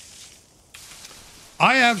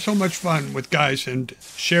 I have so much fun with guys and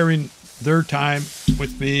sharing their time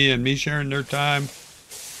with me and me sharing their time.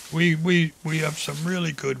 We have some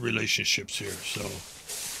really good relationships here. So,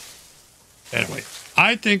 anyway,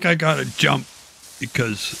 I think I got to jump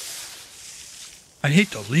because I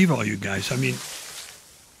hate to leave all you guys. I mean,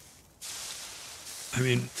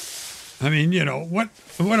 you know, what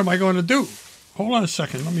am I going to do? Hold on a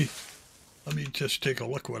second. Let me just take a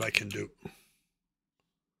look what I can do.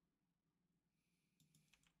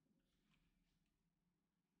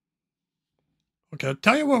 Okay, I'll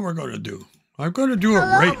tell you what we're going to do. I'm going to do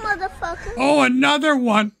a raid. Motherfucker. Oh, another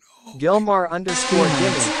one. Gilmar _ Gaming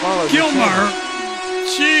followed Gilmar.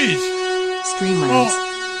 Jeez. Streamers. Oh.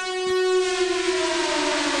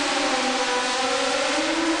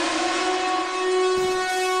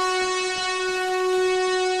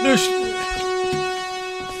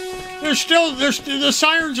 The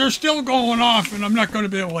sirens are still going off, and I'm not going to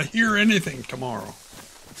be able to hear anything tomorrow.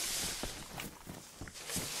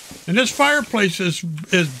 And this fireplace is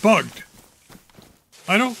bugged.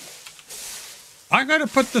 I got to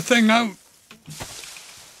put the thing out.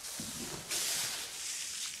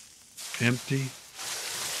 Empty.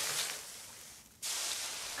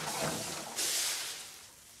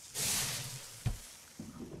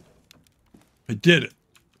 I did it.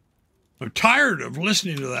 I'm tired of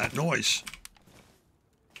listening to that noise.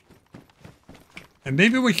 And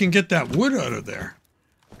maybe we can get that wood out of there.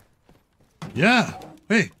 Yeah.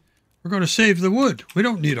 Hey, we're going to save the wood. We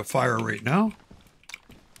don't need a fire right now.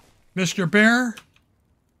 Mr. Bear?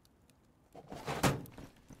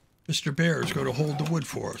 Mr. Bear is going to hold the wood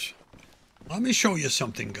for us. Let me show you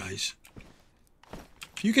something, guys.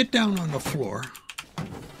 If you get down on the floor,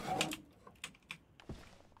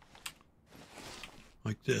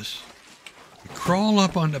 like this, you crawl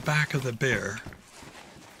up on the back of the bear,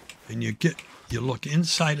 and you look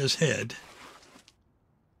inside his head.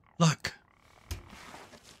 Look.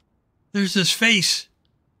 There's his face.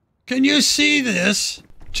 Can you see this,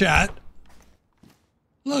 chat?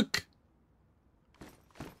 Look.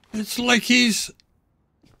 It's like he's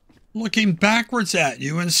looking backwards at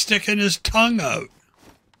you and sticking his tongue out.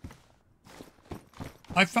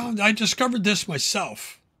 I discovered this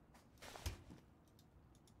myself.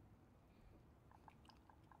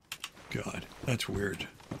 God, that's weird.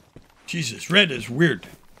 Jesus, red is weird.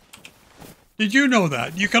 Did you know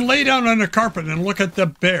that? You can lay down on the carpet and look at the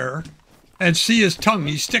bear and see his tongue.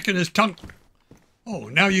 He's sticking his tongue. Oh,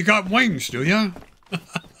 now you got wings, do you?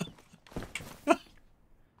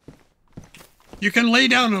 You can lay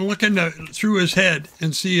down and look through his head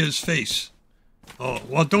and see his face. Oh,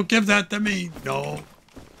 well, don't give that to me. No.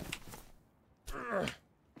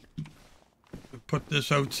 Put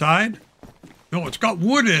this outside. No, it's got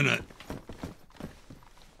wood in it.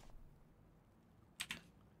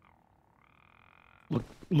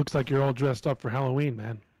 Looks like you're all dressed up for Halloween,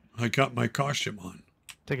 man. I got my costume on.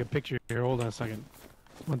 Take a picture here. Hold on a second.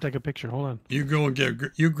 I want to take a picture. Hold on. You go and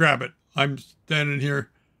you grab it. I'm standing here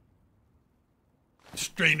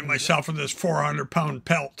straining myself with this 400-pound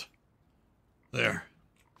pelt. There.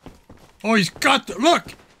 Oh, he's got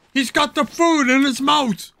look! He's got the food in his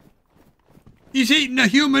mouth. He's eating the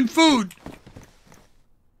human food.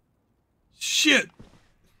 Shit.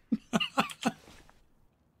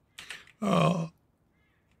 Oh.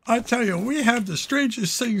 I tell you, we have the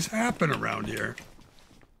strangest things happen around here.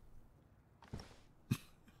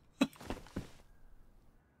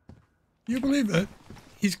 You believe it?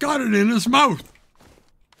 He's got it in his mouth.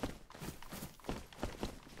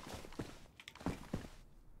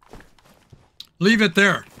 Leave it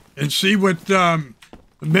there and see what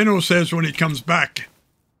Minnow says when he comes back.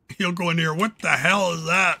 He'll go in here. What the hell is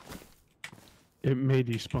that? It may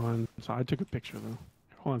despawn, so I took a picture though.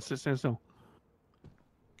 Hold on, stand still.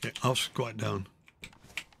 Okay, I'll squat down.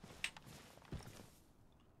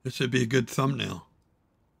 This would be a good thumbnail.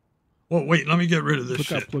 Oh, wait, let me get rid of this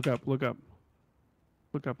shit. Look up. Look up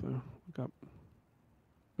there.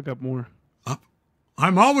 Look up more. Up?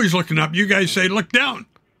 I'm always looking up. You guys say, look down.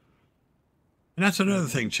 And that's another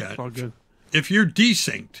thing, Chad. It's all good. If you're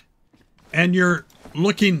desynced and you're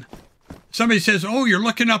looking, somebody says, oh, you're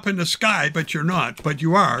looking up in the sky, but you're not. But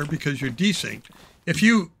you are because you're desynced. If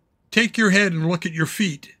you take your head and look at your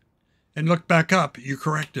feet and look back up, you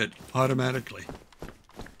correct it automatically.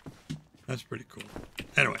 That's pretty cool.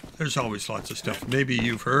 Anyway, there's always lots of stuff. Maybe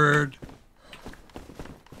you've heard.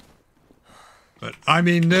 But, I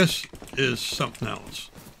mean, this is something else.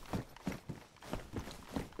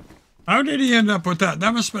 How did he end up with that?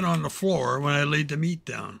 That must have been on the floor when I laid the meat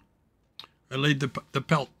down. I laid the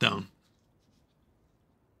pelt down.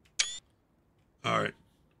 All right.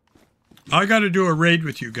 I got to do a raid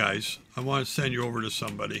with you guys. I want to send you over to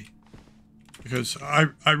somebody. Because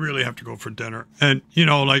I really have to go for dinner. And, you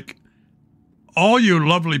know, like, all you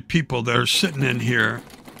lovely people that are sitting in here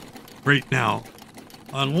right now,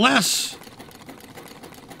 unless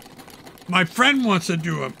my friend wants to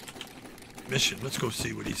do a mission. Let's go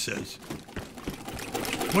see what he says.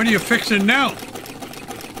 What are you fixing now?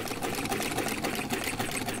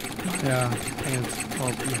 Yeah, pants all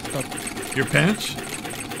messed up. Your pants?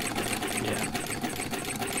 Yeah.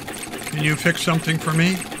 Can you fix something for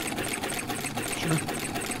me? Sure.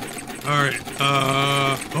 All right.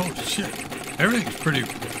 Oh, shit. Everything's pretty...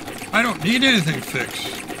 I don't need anything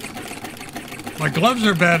fixed. My gloves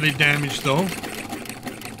are badly damaged, though.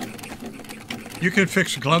 You can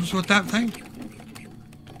fix gloves with that thing?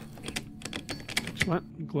 What?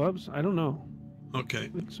 Gloves? I don't know. Okay. I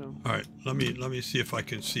think so. All right. Let me see if I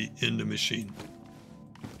can see in the machine.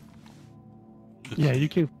 Yeah, you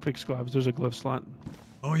can fix gloves. There's a glove slot.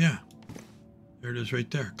 Oh, yeah. There it is right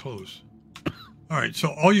there. Close. All right. So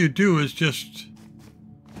all you do is just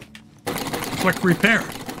click repair.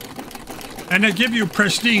 And they give you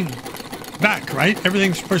pristine back, right?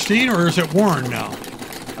 Everything's pristine, or is it worn now?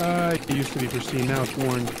 It used to be pristine. Now it's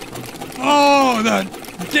worn. Oh, that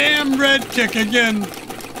damn Red-Tic again.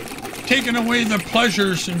 Taking away the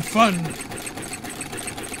pleasures and fun.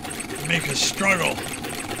 Make us struggle.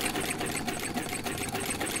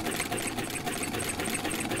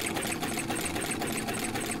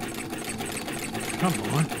 Come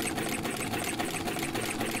on.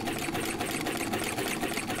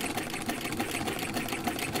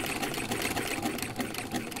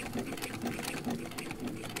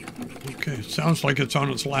 Okay, sounds like it's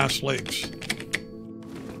on its last legs.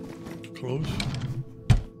 Close.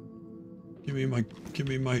 Give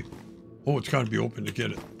me my, oh, it's got to be open to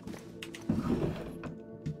get it.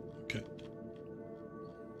 Okay.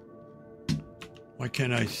 Why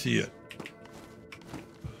can't I see it?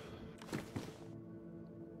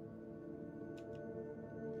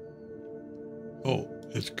 Oh,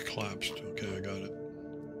 it's collapsed. Okay, I got it.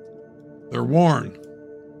 They're worn.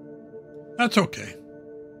 That's okay.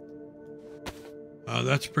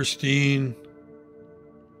 That's pristine.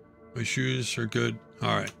 My shoes are good.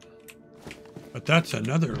 All right. But that's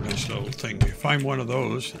another nice little thing. You find one of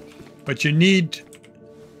those, but you need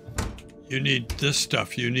You need this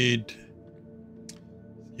stuff. You need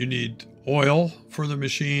oil for the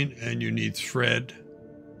machine, and you need thread.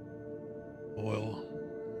 Oil.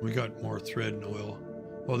 We got more thread and oil.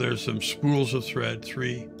 Oh, there's some spools of thread.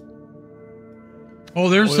 3. Oh,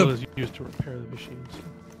 there's Oil the... is used to repair the machines.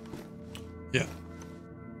 Yeah.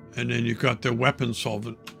 And then you got the weapon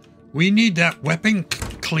solvent. We need that weapon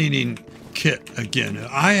cleaning kit again.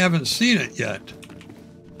 I haven't seen it yet.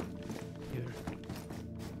 Either.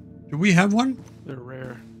 Do we have one? They're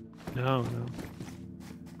rare. No.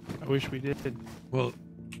 I wish we did. Well,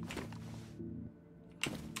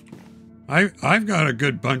 I've got a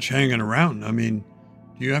good bunch hanging around. I mean,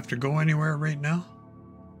 do you have to go anywhere right now?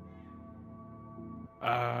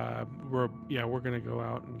 We're gonna go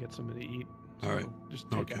out and get something to eat. So All right. just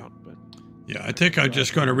take Okay. out. But Yeah, I think I'm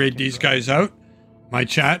just going to raid these guys out. My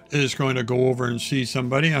chat is going to go over and see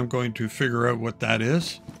somebody. I'm going to figure out what that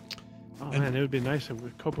is. oh man, it would be nice if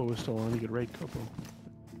Copo was still on. You could raid Copo.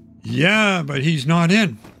 Yeah, but he's not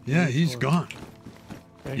in. Yeah, he's gone.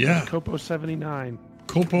 Okay, Yeah. Copo 79.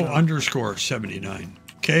 Kopo _79.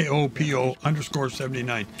 KOPO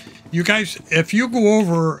 _79. You guys, if you go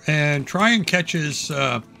over and try and catch his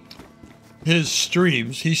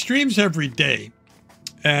streams, he streams every day,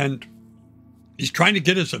 and he's trying to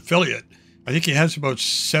get his affiliate. I think he has about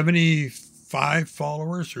 75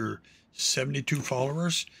 followers or 72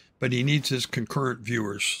 followers, but he needs his concurrent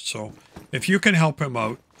viewers. So if you can help him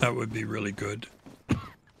out, that would be really good.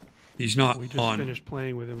 He's not We just on. finished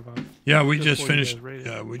playing with him about. Yeah, we just just before you finished. guys raided.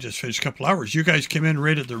 Yeah, we just finished a couple hours. You guys came in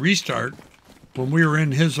right at the restart when we were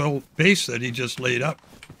in his old base that he just laid up.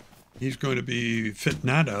 He's going to be fitting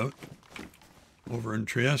that out over in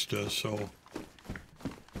Trieste. So,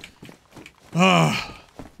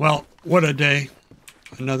 well, what a day!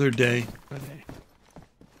 Another day. Okay.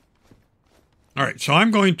 All right, so I'm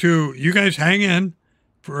going to. You guys hang in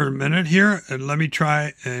for a minute here, and let me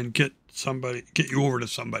try and get you over to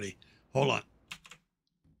somebody. Hold on.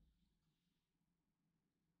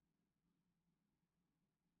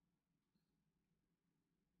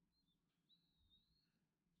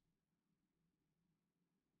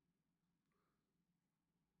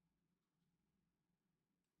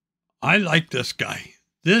 I like this guy.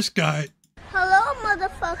 This guy. Hello,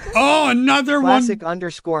 motherfucker. Oh, another Classic one.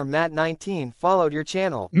 underscore Matt19 followed your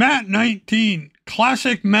channel. Matt19.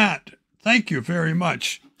 Classic Matt. Thank you very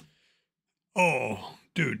much. Oh,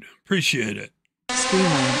 dude. Appreciate it.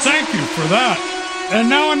 Streamlabs. Thank you for that. And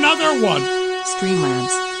now another one.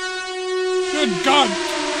 Streamlabs. Good God.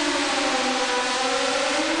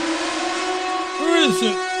 Who is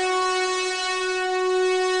it?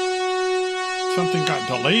 Something got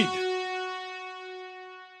delayed.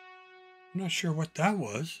 I'm not sure what that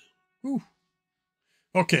was. Ooh.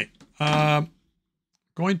 Okay.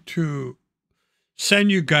 Going to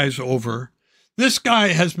send you guys over. This guy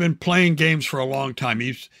has been playing games for a long time.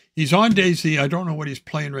 He's on DayZ. I don't know what he's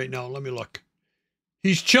playing right now. Let me look.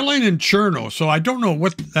 He's chilling in Cherno, so I don't know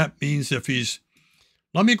what that means if he's...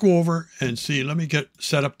 Let me go over and see. Let me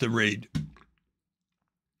set up the raid.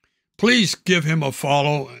 Please give him a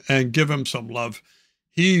follow and give him some love.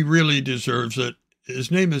 He really deserves it. His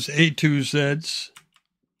name is A2Zs.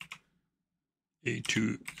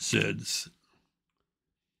 A2Zs.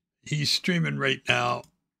 He's streaming right now.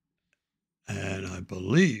 And I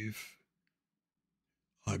believe,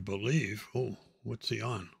 oh, what's he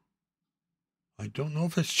on? I don't know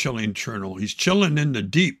if it's chilling Cherno. He's chilling in the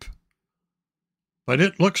deep. But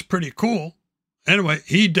it looks pretty cool. Anyway,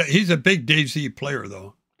 he's a big DayZ player,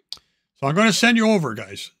 though. So I'm going to send you over,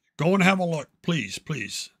 guys. Go and have a look. Please,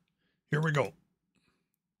 please. Here we go.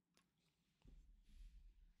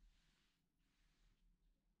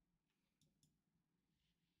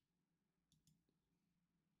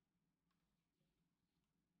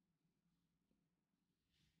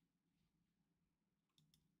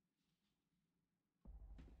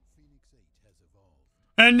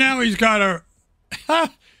 And now he's got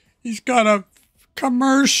a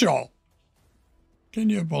commercial.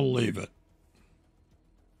 Can you believe it?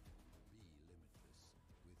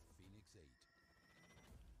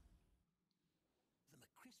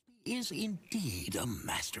 Is indeed a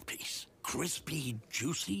masterpiece. Crispy,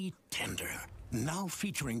 juicy, tender. Now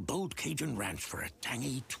featuring bold Cajun ranch for a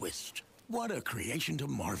tangy twist. What a creation to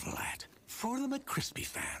marvel at. For the McCrispy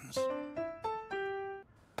fans.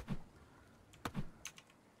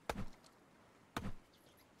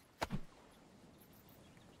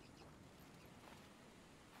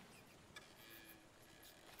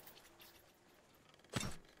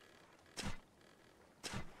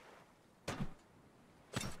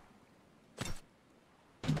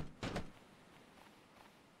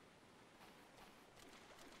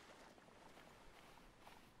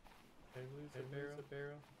 use a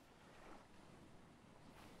barrel?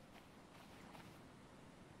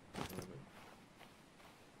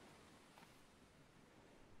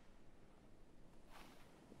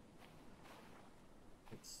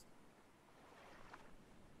 It's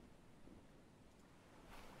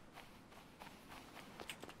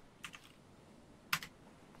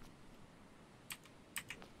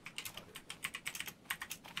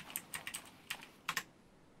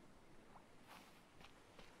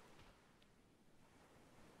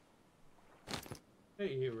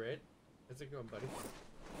Hey, Red. How's it going, buddy?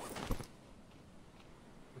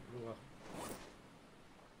 Well,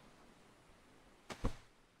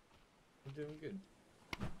 I'm doing good.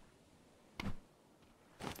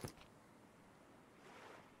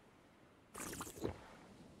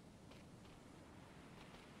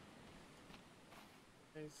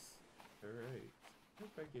 Nice. Alright. What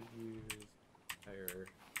if I could use fire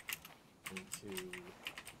into